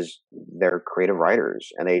doing is they're creative writers,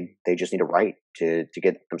 and they just need to write to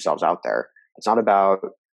get themselves out there. It's not about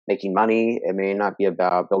making money. It may not be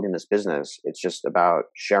about building this business. It's just about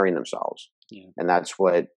sharing themselves. Yeah. And that's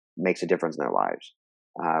what makes a difference in their lives.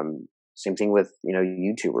 Same thing with,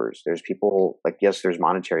 YouTubers. There's people like, yes, there's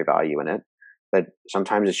monetary value in it, but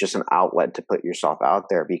sometimes it's just an outlet to put yourself out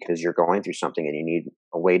there because you're going through something and you need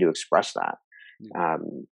a way to express that. Yeah.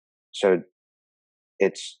 So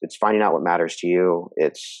it's finding out what matters to you.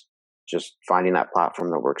 It's just finding that platform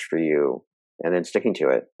that works for you and then sticking to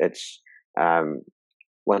it. It's,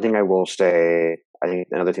 one thing I will say, I think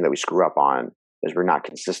another thing that we screw up on is we're not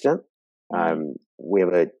consistent. We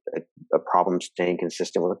have a problem staying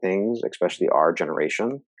consistent with things, especially our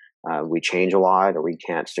generation. We change a lot, or we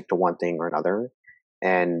can't stick to one thing or another.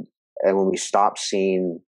 And when we stop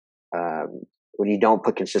seeing, when you don't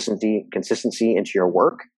put consistency into your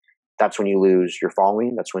work, that's when you lose your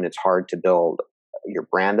following. That's when it's hard to build your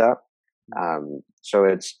brand up. So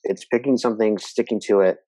it's picking something, sticking to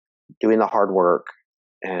it, doing the hard work,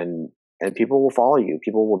 and people will follow you.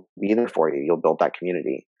 People will be there for you. You'll build that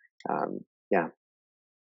community. Yeah.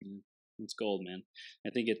 It's gold, man.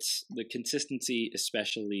 I think it's the consistency,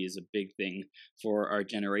 especially, is a big thing for our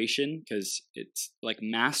generation, because it's like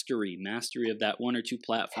mastery of that one or two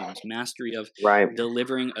platforms, mastery of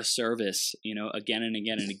delivering a service, again and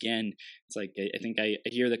again and again. It's like, I think I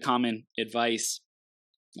hear the common advice.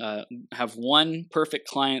 Have one perfect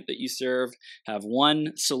client that you serve, have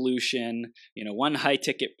one solution, one high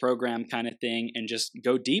ticket program kind of thing, and just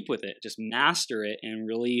go deep with it, just master it and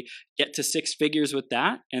really get to six figures with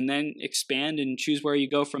that, and then expand and choose where you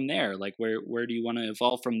go from there. Like where do you want to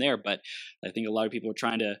evolve from there? But I think a lot of people are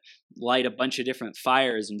trying to light a bunch of different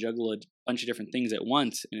fires and juggle a bunch of different things at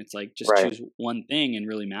once. And it's like, just choose one thing and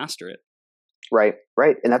really master it. Right.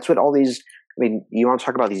 And that's what all these, you want to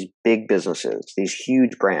talk about these big businesses, these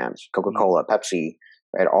huge brands, Coca-Cola, Pepsi,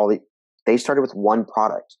 right? They started with one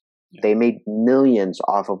product. Yeah. They made millions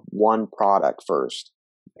off of one product first,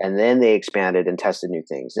 and then they expanded and tested new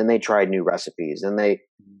things. Then they tried new recipes, and they,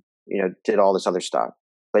 did all this other stuff.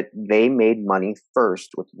 But they made money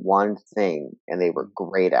first with one thing, and they were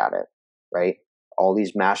great at it, right? All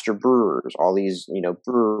these master brewers, all these,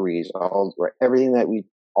 breweries,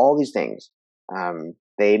 all these things.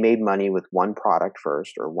 They made money with one product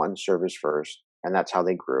first, or one service first, and that's how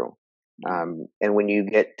they grew. And when you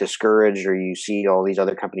get discouraged, or you see all these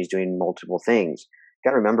other companies doing multiple things, you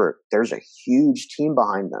got to remember there's a huge team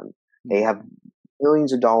behind them. They have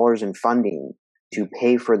millions of dollars in funding to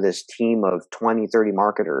pay for this team of 20, 30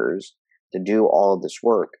 marketers to do all of this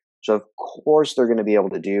work. So of course they're going to be able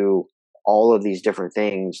to do all of these different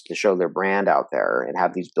things to show their brand out there and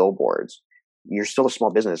have these billboards. You're still a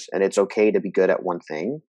small business, and it's okay to be good at one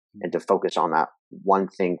thing and to focus on that one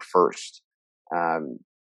thing first. And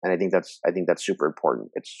I think that's super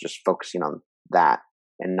important. It's just focusing on that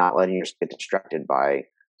and not letting yourself get distracted by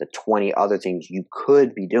the 20 other things you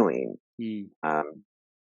could be doing.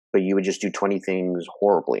 But you would just do 20 things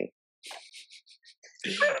horribly.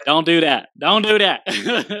 Don't do that. Don't do that.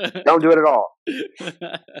 Don't do it at all. I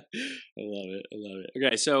love it.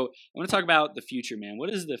 Okay, so I want to talk about the future, man. What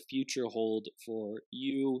does the future hold for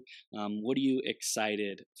you? What are you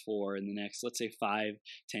excited for in the next, let's say, 5-10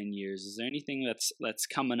 years? Is there anything that's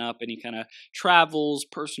coming up? Any kind of travels,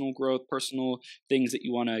 personal growth, personal things that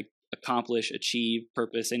you want to accomplish, achieve,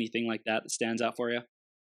 purpose, anything like that stands out for you?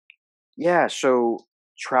 Yeah. So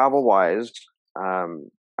travel-wise,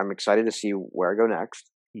 I'm excited to see where I go next.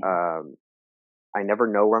 I never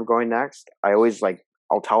know where I'm going next. I always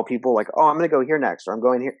I'll tell people oh, I'm going to go here next, or I'm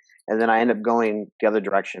going here. And then I end up going the other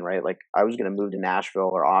direction, right? Like I was going to move to Nashville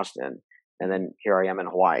or Austin, and then here I am in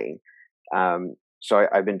Hawaii. So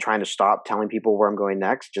I've been trying to stop telling people where I'm going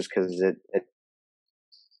next, just because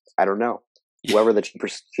I don't know. whoever the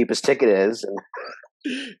cheapest ticket is. And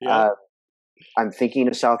Yeah. I'm thinking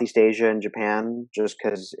of Southeast Asia and Japan just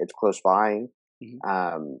because it's close by.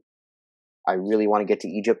 Mhm. I really want to get to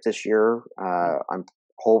Egypt this year. I'm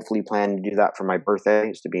hopefully planning to do that for my birthday,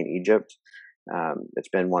 is to be in Egypt. It's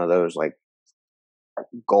been one of those like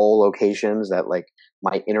goal locations that like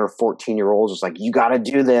my inner 14-year-old is like, you got to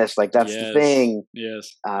do this. Like that's the Yes. thing.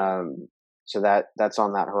 Yes. So that's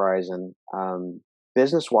on that horizon.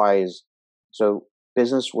 Business wise, so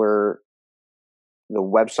business where the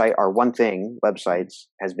website, our one thing websites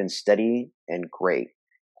has been steady and great.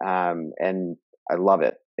 And I love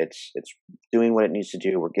it. It's doing what it needs to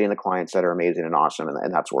do. We're getting the clients that are amazing and awesome,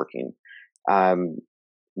 and that's working.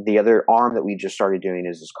 The other arm that we just started doing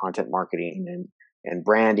is this content marketing and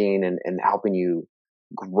branding and helping you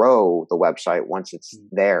grow the website once it's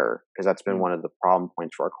there, because that's been one of the problem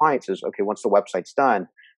points for our clients is, okay, once the website's done,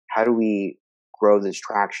 how do we grow this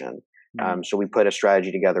traction? So we put a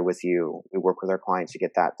strategy together with you. We work with our clients to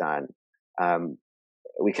get that done.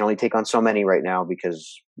 We can only take on so many right now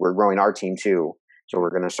because we're growing our team too. So we're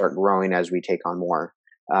going to start growing as we take on more.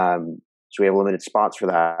 So we have limited spots for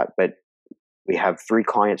that, but we have 3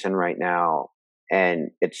 clients in right now,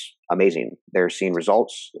 and it's amazing. They're seeing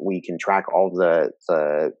results. We can track all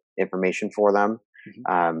the information for them.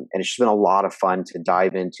 And it's just been a lot of fun to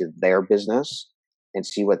dive into their business and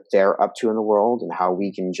see what they're up to in the world and how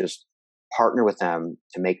we can just partner with them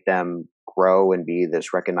to make them grow and be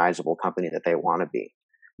this recognizable company that they want to be.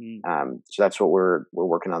 So that's what we're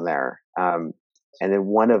working on there. And then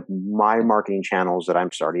one of my marketing channels that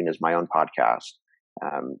I'm starting is my own podcast.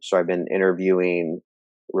 So I've been interviewing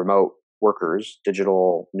remote workers,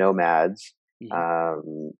 digital nomads,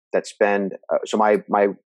 that spend, so my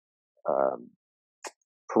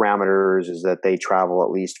parameters is that they travel at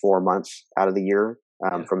least 4 months out of the year,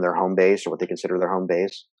 from their home base, or what they consider their home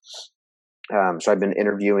base. So I've been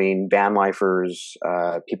interviewing van lifers,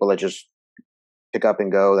 people that just pick up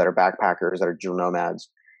and go, that are backpackers, that are digital nomads,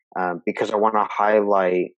 because I want to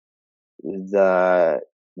highlight the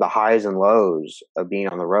highs and lows of being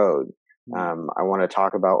on the road. I want to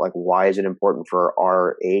talk about like, why is it important for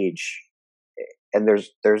our age? And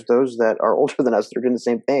there's those that are older than us that are doing the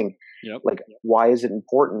same thing. Like, why is it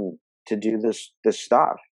important to do this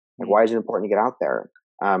stuff? Like, why is it important to get out there?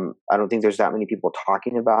 I don't think there's that many people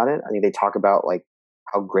talking about it. I think they talk about like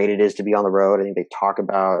how great it is to be on the road. I think they talk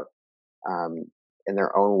about, in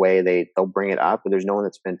their own way, they'll bring it up, but there's no one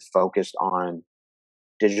that's been focused on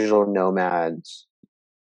digital nomads,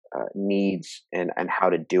 needs and how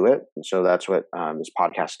to do it. And so that's what this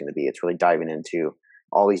podcast is going to be. It's really diving into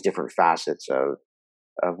all these different facets of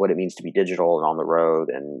what it means to be digital and on the road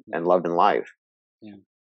and loved in life. Yeah.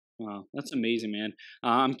 Wow, that's amazing, man.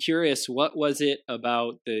 I'm curious, what was it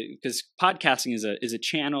about because podcasting is a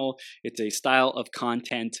channel, it's a style of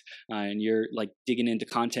content, and you're like digging into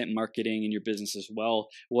content marketing in your business as well.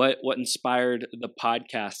 What inspired the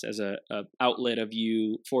podcast as a outlet of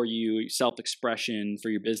you, self-expression for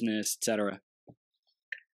your business, etc.?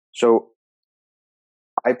 So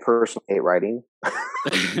I personally hate writing.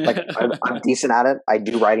 Like I'm decent at it. I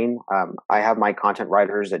do writing. I have my content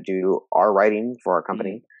writers that do our writing for our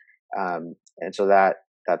company. And so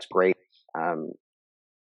that's great.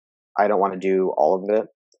 I don't want to do all of it.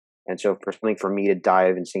 And so for something for me to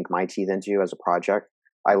dive and sink my teeth into as a project,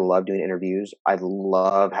 I love doing interviews. I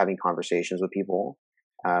love having conversations with people.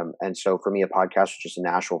 And so for me, a podcast was just a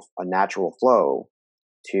natural flow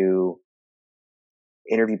to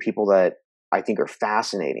interview people that I think are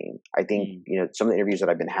fascinating. I think, some of the interviews that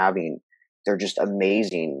I've been having, they're just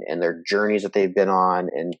amazing, and their journeys that they've been on.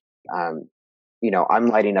 And, I'm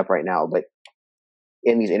lighting up right now, but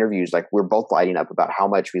in these interviews, like we're both lighting up about how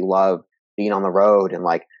much we love being on the road, and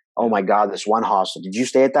like, oh my God, this one hostel, did you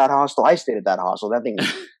stay at that hostel? I stayed at that hostel. That thing,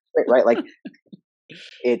 right? Like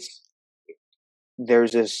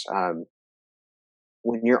there's this,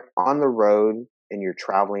 when you're on the road and you're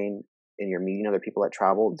traveling and you're meeting other people that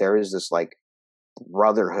travel, there is this like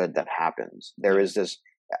brotherhood that happens. There is this,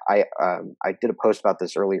 I did a post about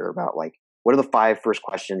this earlier about like, what are the 5 first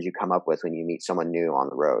questions you come up with when you meet someone new on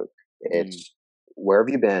the road? It's, where have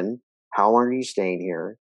you been? How long are you staying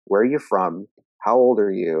here? Where are you from? How old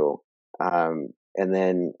are you? And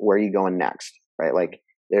then where are you going next? Right? Like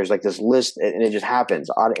there's like this list, and it just happens,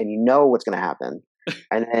 and you know what's going to happen.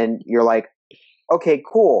 And then you're like, okay,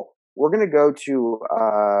 cool. We're going to go to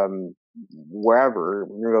wherever.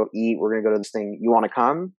 We're going to go eat. We're going to go to this thing. You want to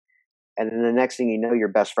come? And then the next thing you know, you're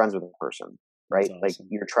best friends with the person, right? Awesome. Like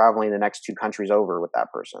you're traveling the next 2 countries over with that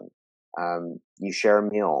person. You share a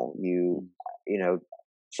meal.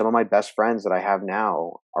 Some of my best friends that I have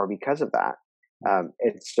now are because of that.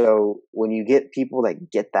 And so when you get people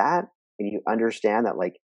that get that and you understand that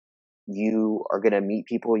like you are going to meet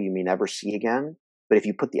people you may never see again, but if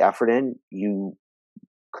you put the effort in, you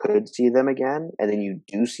could see them again, and then you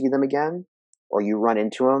do see them again, or you run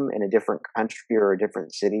into them in a different country or a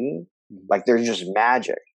different city, like there's just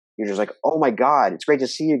magic. You're just like, oh my God, it's great to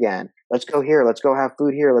see you again. Let's go here. Let's go have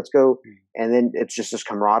food here. Let's go. And then it's just this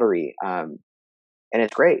camaraderie. And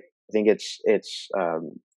it's great. I think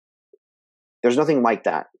there's nothing like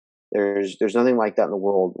that. There's nothing like that in the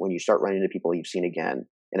world when you start running into people you've seen again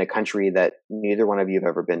in a country that neither one of you have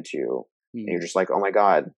ever been to. And you're just like, oh my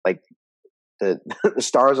God, like the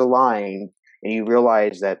stars align, and you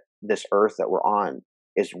realize that this earth that we're on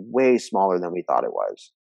is way smaller than we thought it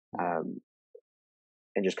was.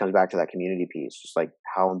 And just comes back to that community piece, just like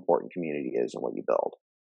how important community is and what you build.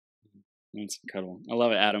 That's incredible. I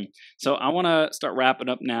love it, Adam. So I want to start wrapping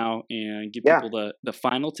up now and give people the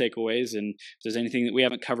final takeaways. And if there's anything that we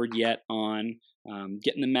haven't covered yet on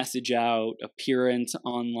getting the message out, appearance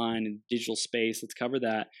online and digital space, let's cover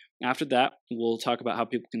that. After that, we'll talk about how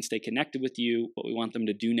people can stay connected with you, what we want them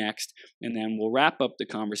to do next, and then we'll wrap up the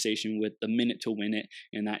conversation with the minute to win it,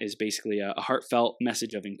 and that is basically a heartfelt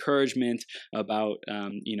message of encouragement about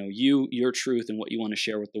your truth and what you want to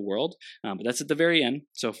share with the world. But that's at the very end.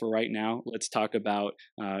 So for right now, let's talk about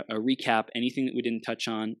a recap, anything that we didn't touch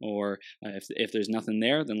on, or if there's nothing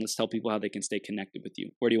there, then let's tell people how they can stay connected with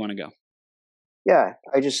you. Where do you want to go? Yeah,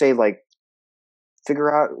 I just say like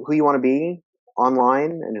figure out who you want to be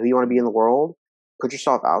online and who you want to be in the world. Put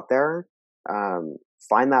yourself out there.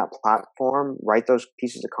 Find that platform. Write those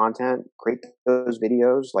pieces of content. Create those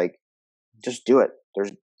videos. Like, just do it.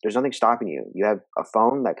 There's nothing stopping you. You have a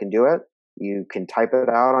phone that can do it. You can type it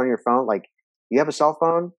out on your phone. Like, you have a cell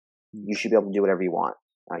phone. You should be able to do whatever you want.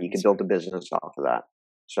 You can build a business off of that.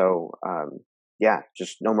 So,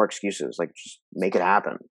 just no more excuses. Like, just make it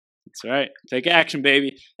happen. That's right. Take action,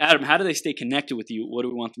 baby. Adam, how do they stay connected with you? What do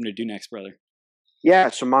we want them to do next, brother?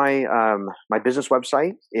 Yeah, so my business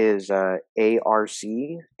website is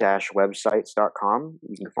arc-websites.com.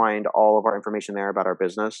 You can find all of our information there about our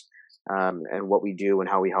business and what we do and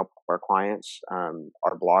how we help our clients.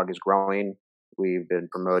 Our blog is growing. We've been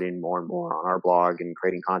promoting more and more on our blog and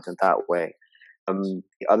creating content that way. The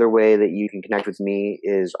other way that you can connect with me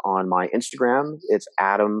is on my Instagram. It's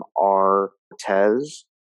Adam R. Cortez.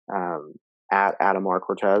 At Adam R.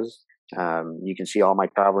 Cortez. You can see all my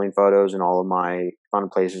traveling photos and all of my fun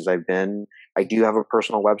places I've been. I do have a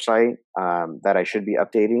personal website that I should be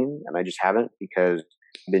updating, and I just haven't because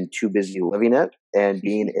I've been too busy living it and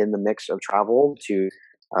being in the mix of travel to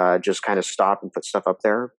just kind of stop and put stuff up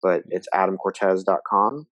there. But it's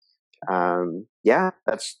adamcortez.com.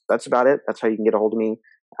 That's about it. That's how you can get a hold of me.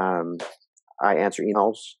 I answer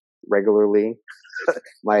emails regularly.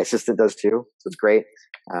 My assistant does too, so it's great.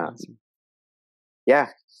 Awesome. Yeah.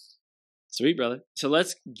 Sweet, brother. So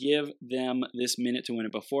let's give them this minute to win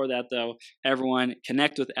it. Before that, though, everyone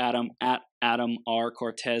connect with Adam at Adam R.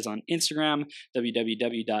 Cortez on Instagram,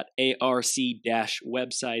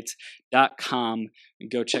 www.arc-websites.com.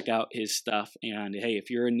 Go check out his stuff. And hey, if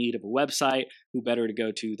you're in need of a website, who better to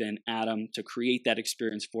go to than Adam to create that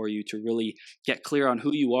experience for you, to really get clear on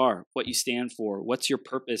who you are, what you stand for, what's your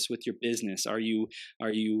purpose with your business. Are you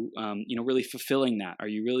really fulfilling that? Are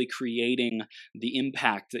you really creating the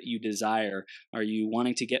impact that you desire? Are you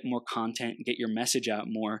wanting to get more content and get your message out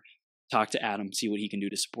more? Talk to Adam, see what he can do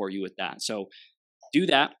to support you with that. So do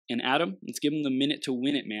that. And Adam, let's give him the minute to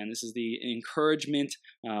win it, man. This is the encouragement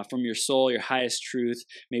from your soul, your highest truth,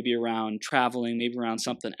 maybe around traveling, maybe around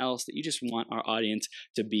something else that you just want our audience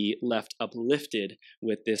to be left uplifted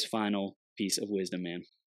with this final piece of wisdom, man.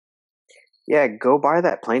 Yeah, go buy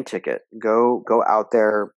that plane ticket. Go out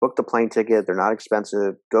there, book the plane ticket. They're not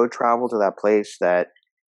expensive. Go travel to that place that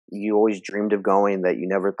you always dreamed of going that you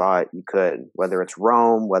never thought you could, whether it's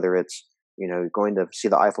Rome, whether it's, going to see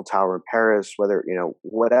the Eiffel Tower in Paris, whether,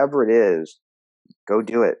 whatever it is, go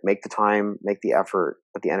do it. Make the time, make the effort,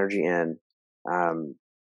 put the energy in.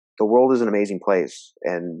 The world is an amazing place,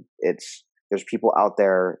 and there's people out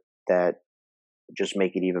there that just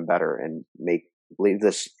make it even better and leave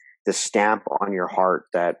this stamp on your heart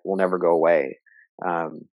that will never go away.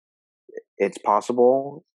 It's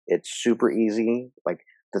possible. It's super easy. Like,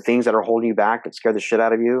 the things that are holding you back that scare the shit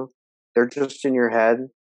out of you, they're just in your head.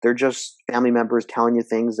 They're just family members telling you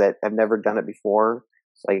things that have never done it before.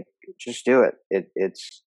 Like, just do it. It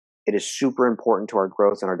is super important to our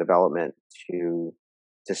growth and our development to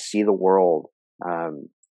see the world.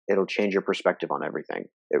 It'll change your perspective on everything.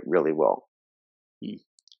 It really will.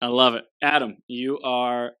 I love it. Adam, you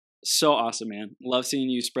are So awesome, man. Love seeing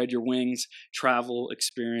you spread your wings, travel,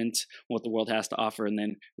 experience what the world has to offer, and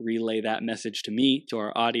then relay that message to me, to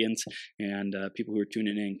our audience, and people who are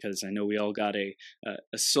tuning in, because I know we all got a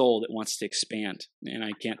soul that wants to expand. And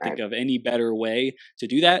I can't think of any better way to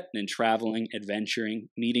do that than traveling, adventuring,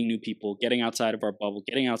 meeting new people, getting outside of our bubble,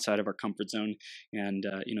 getting outside of our comfort zone, and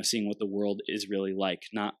seeing what the world is really like.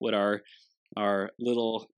 Not what our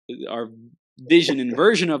vision and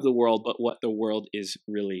version of the world, but what the world is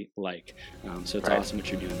really like. So it's awesome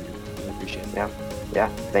what you're doing, man. I really appreciate it. Yeah.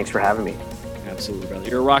 Thanks for having me. Absolutely, brother.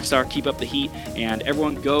 You're a rock star. Keep up the heat. And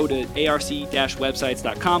everyone go to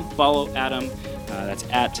arc-websites.com. Follow Adam. That's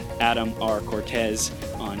at Adam R. Cortez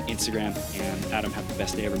on Instagram. And Adam, have the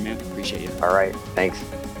best day ever, man. Appreciate you. All right. Thanks.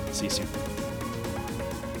 See you soon.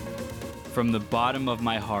 From the bottom of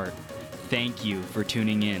my heart, thank you for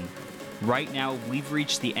tuning in. Right now, we've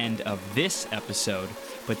reached the end of this episode,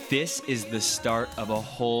 but this is the start of a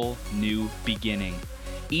whole new beginning.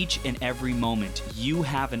 Each and every moment, you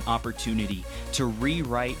have an opportunity to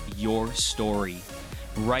rewrite your story.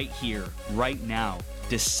 Right here, right now,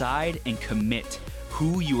 decide and commit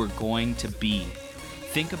who you are going to be.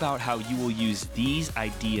 Think about how you will use these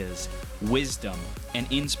ideas, wisdom, and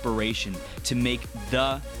inspiration to make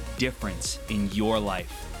the difference in your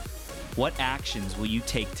life. What actions will you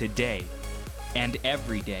take today and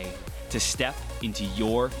every day to step into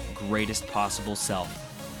your greatest possible self?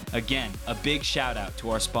 Again, a big shout out to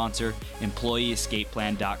our sponsor,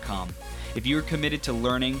 EmployeeEscapePlan.com. If you are committed to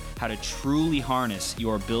learning how to truly harness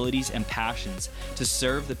your abilities and passions to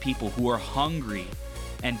serve the people who are hungry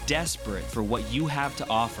and desperate for what you have to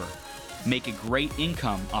offer, make a great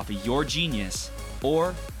income off of your genius,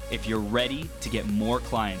 or if you're ready to get more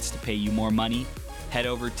clients to pay you more money, head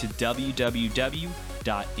over to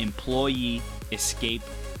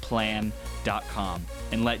www.employeeescapeplan.com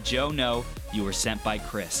and let Joe know you were sent by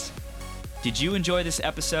Chris. Did you enjoy this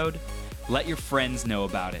episode? Let your friends know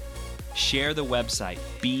about it. Share the website,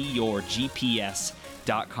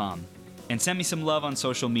 beyourgps.com, and send me some love on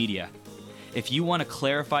social media. If you want to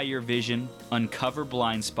clarify your vision, uncover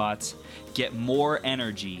blind spots, get more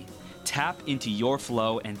energy, tap into your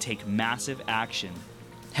flow, and take massive action,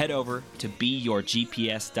 head over to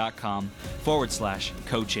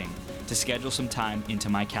beyourgps.com/coaching to schedule some time into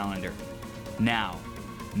my calendar. Now,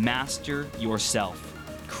 master yourself,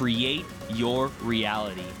 create your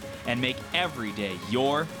reality, and make every day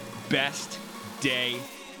your best day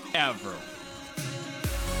ever.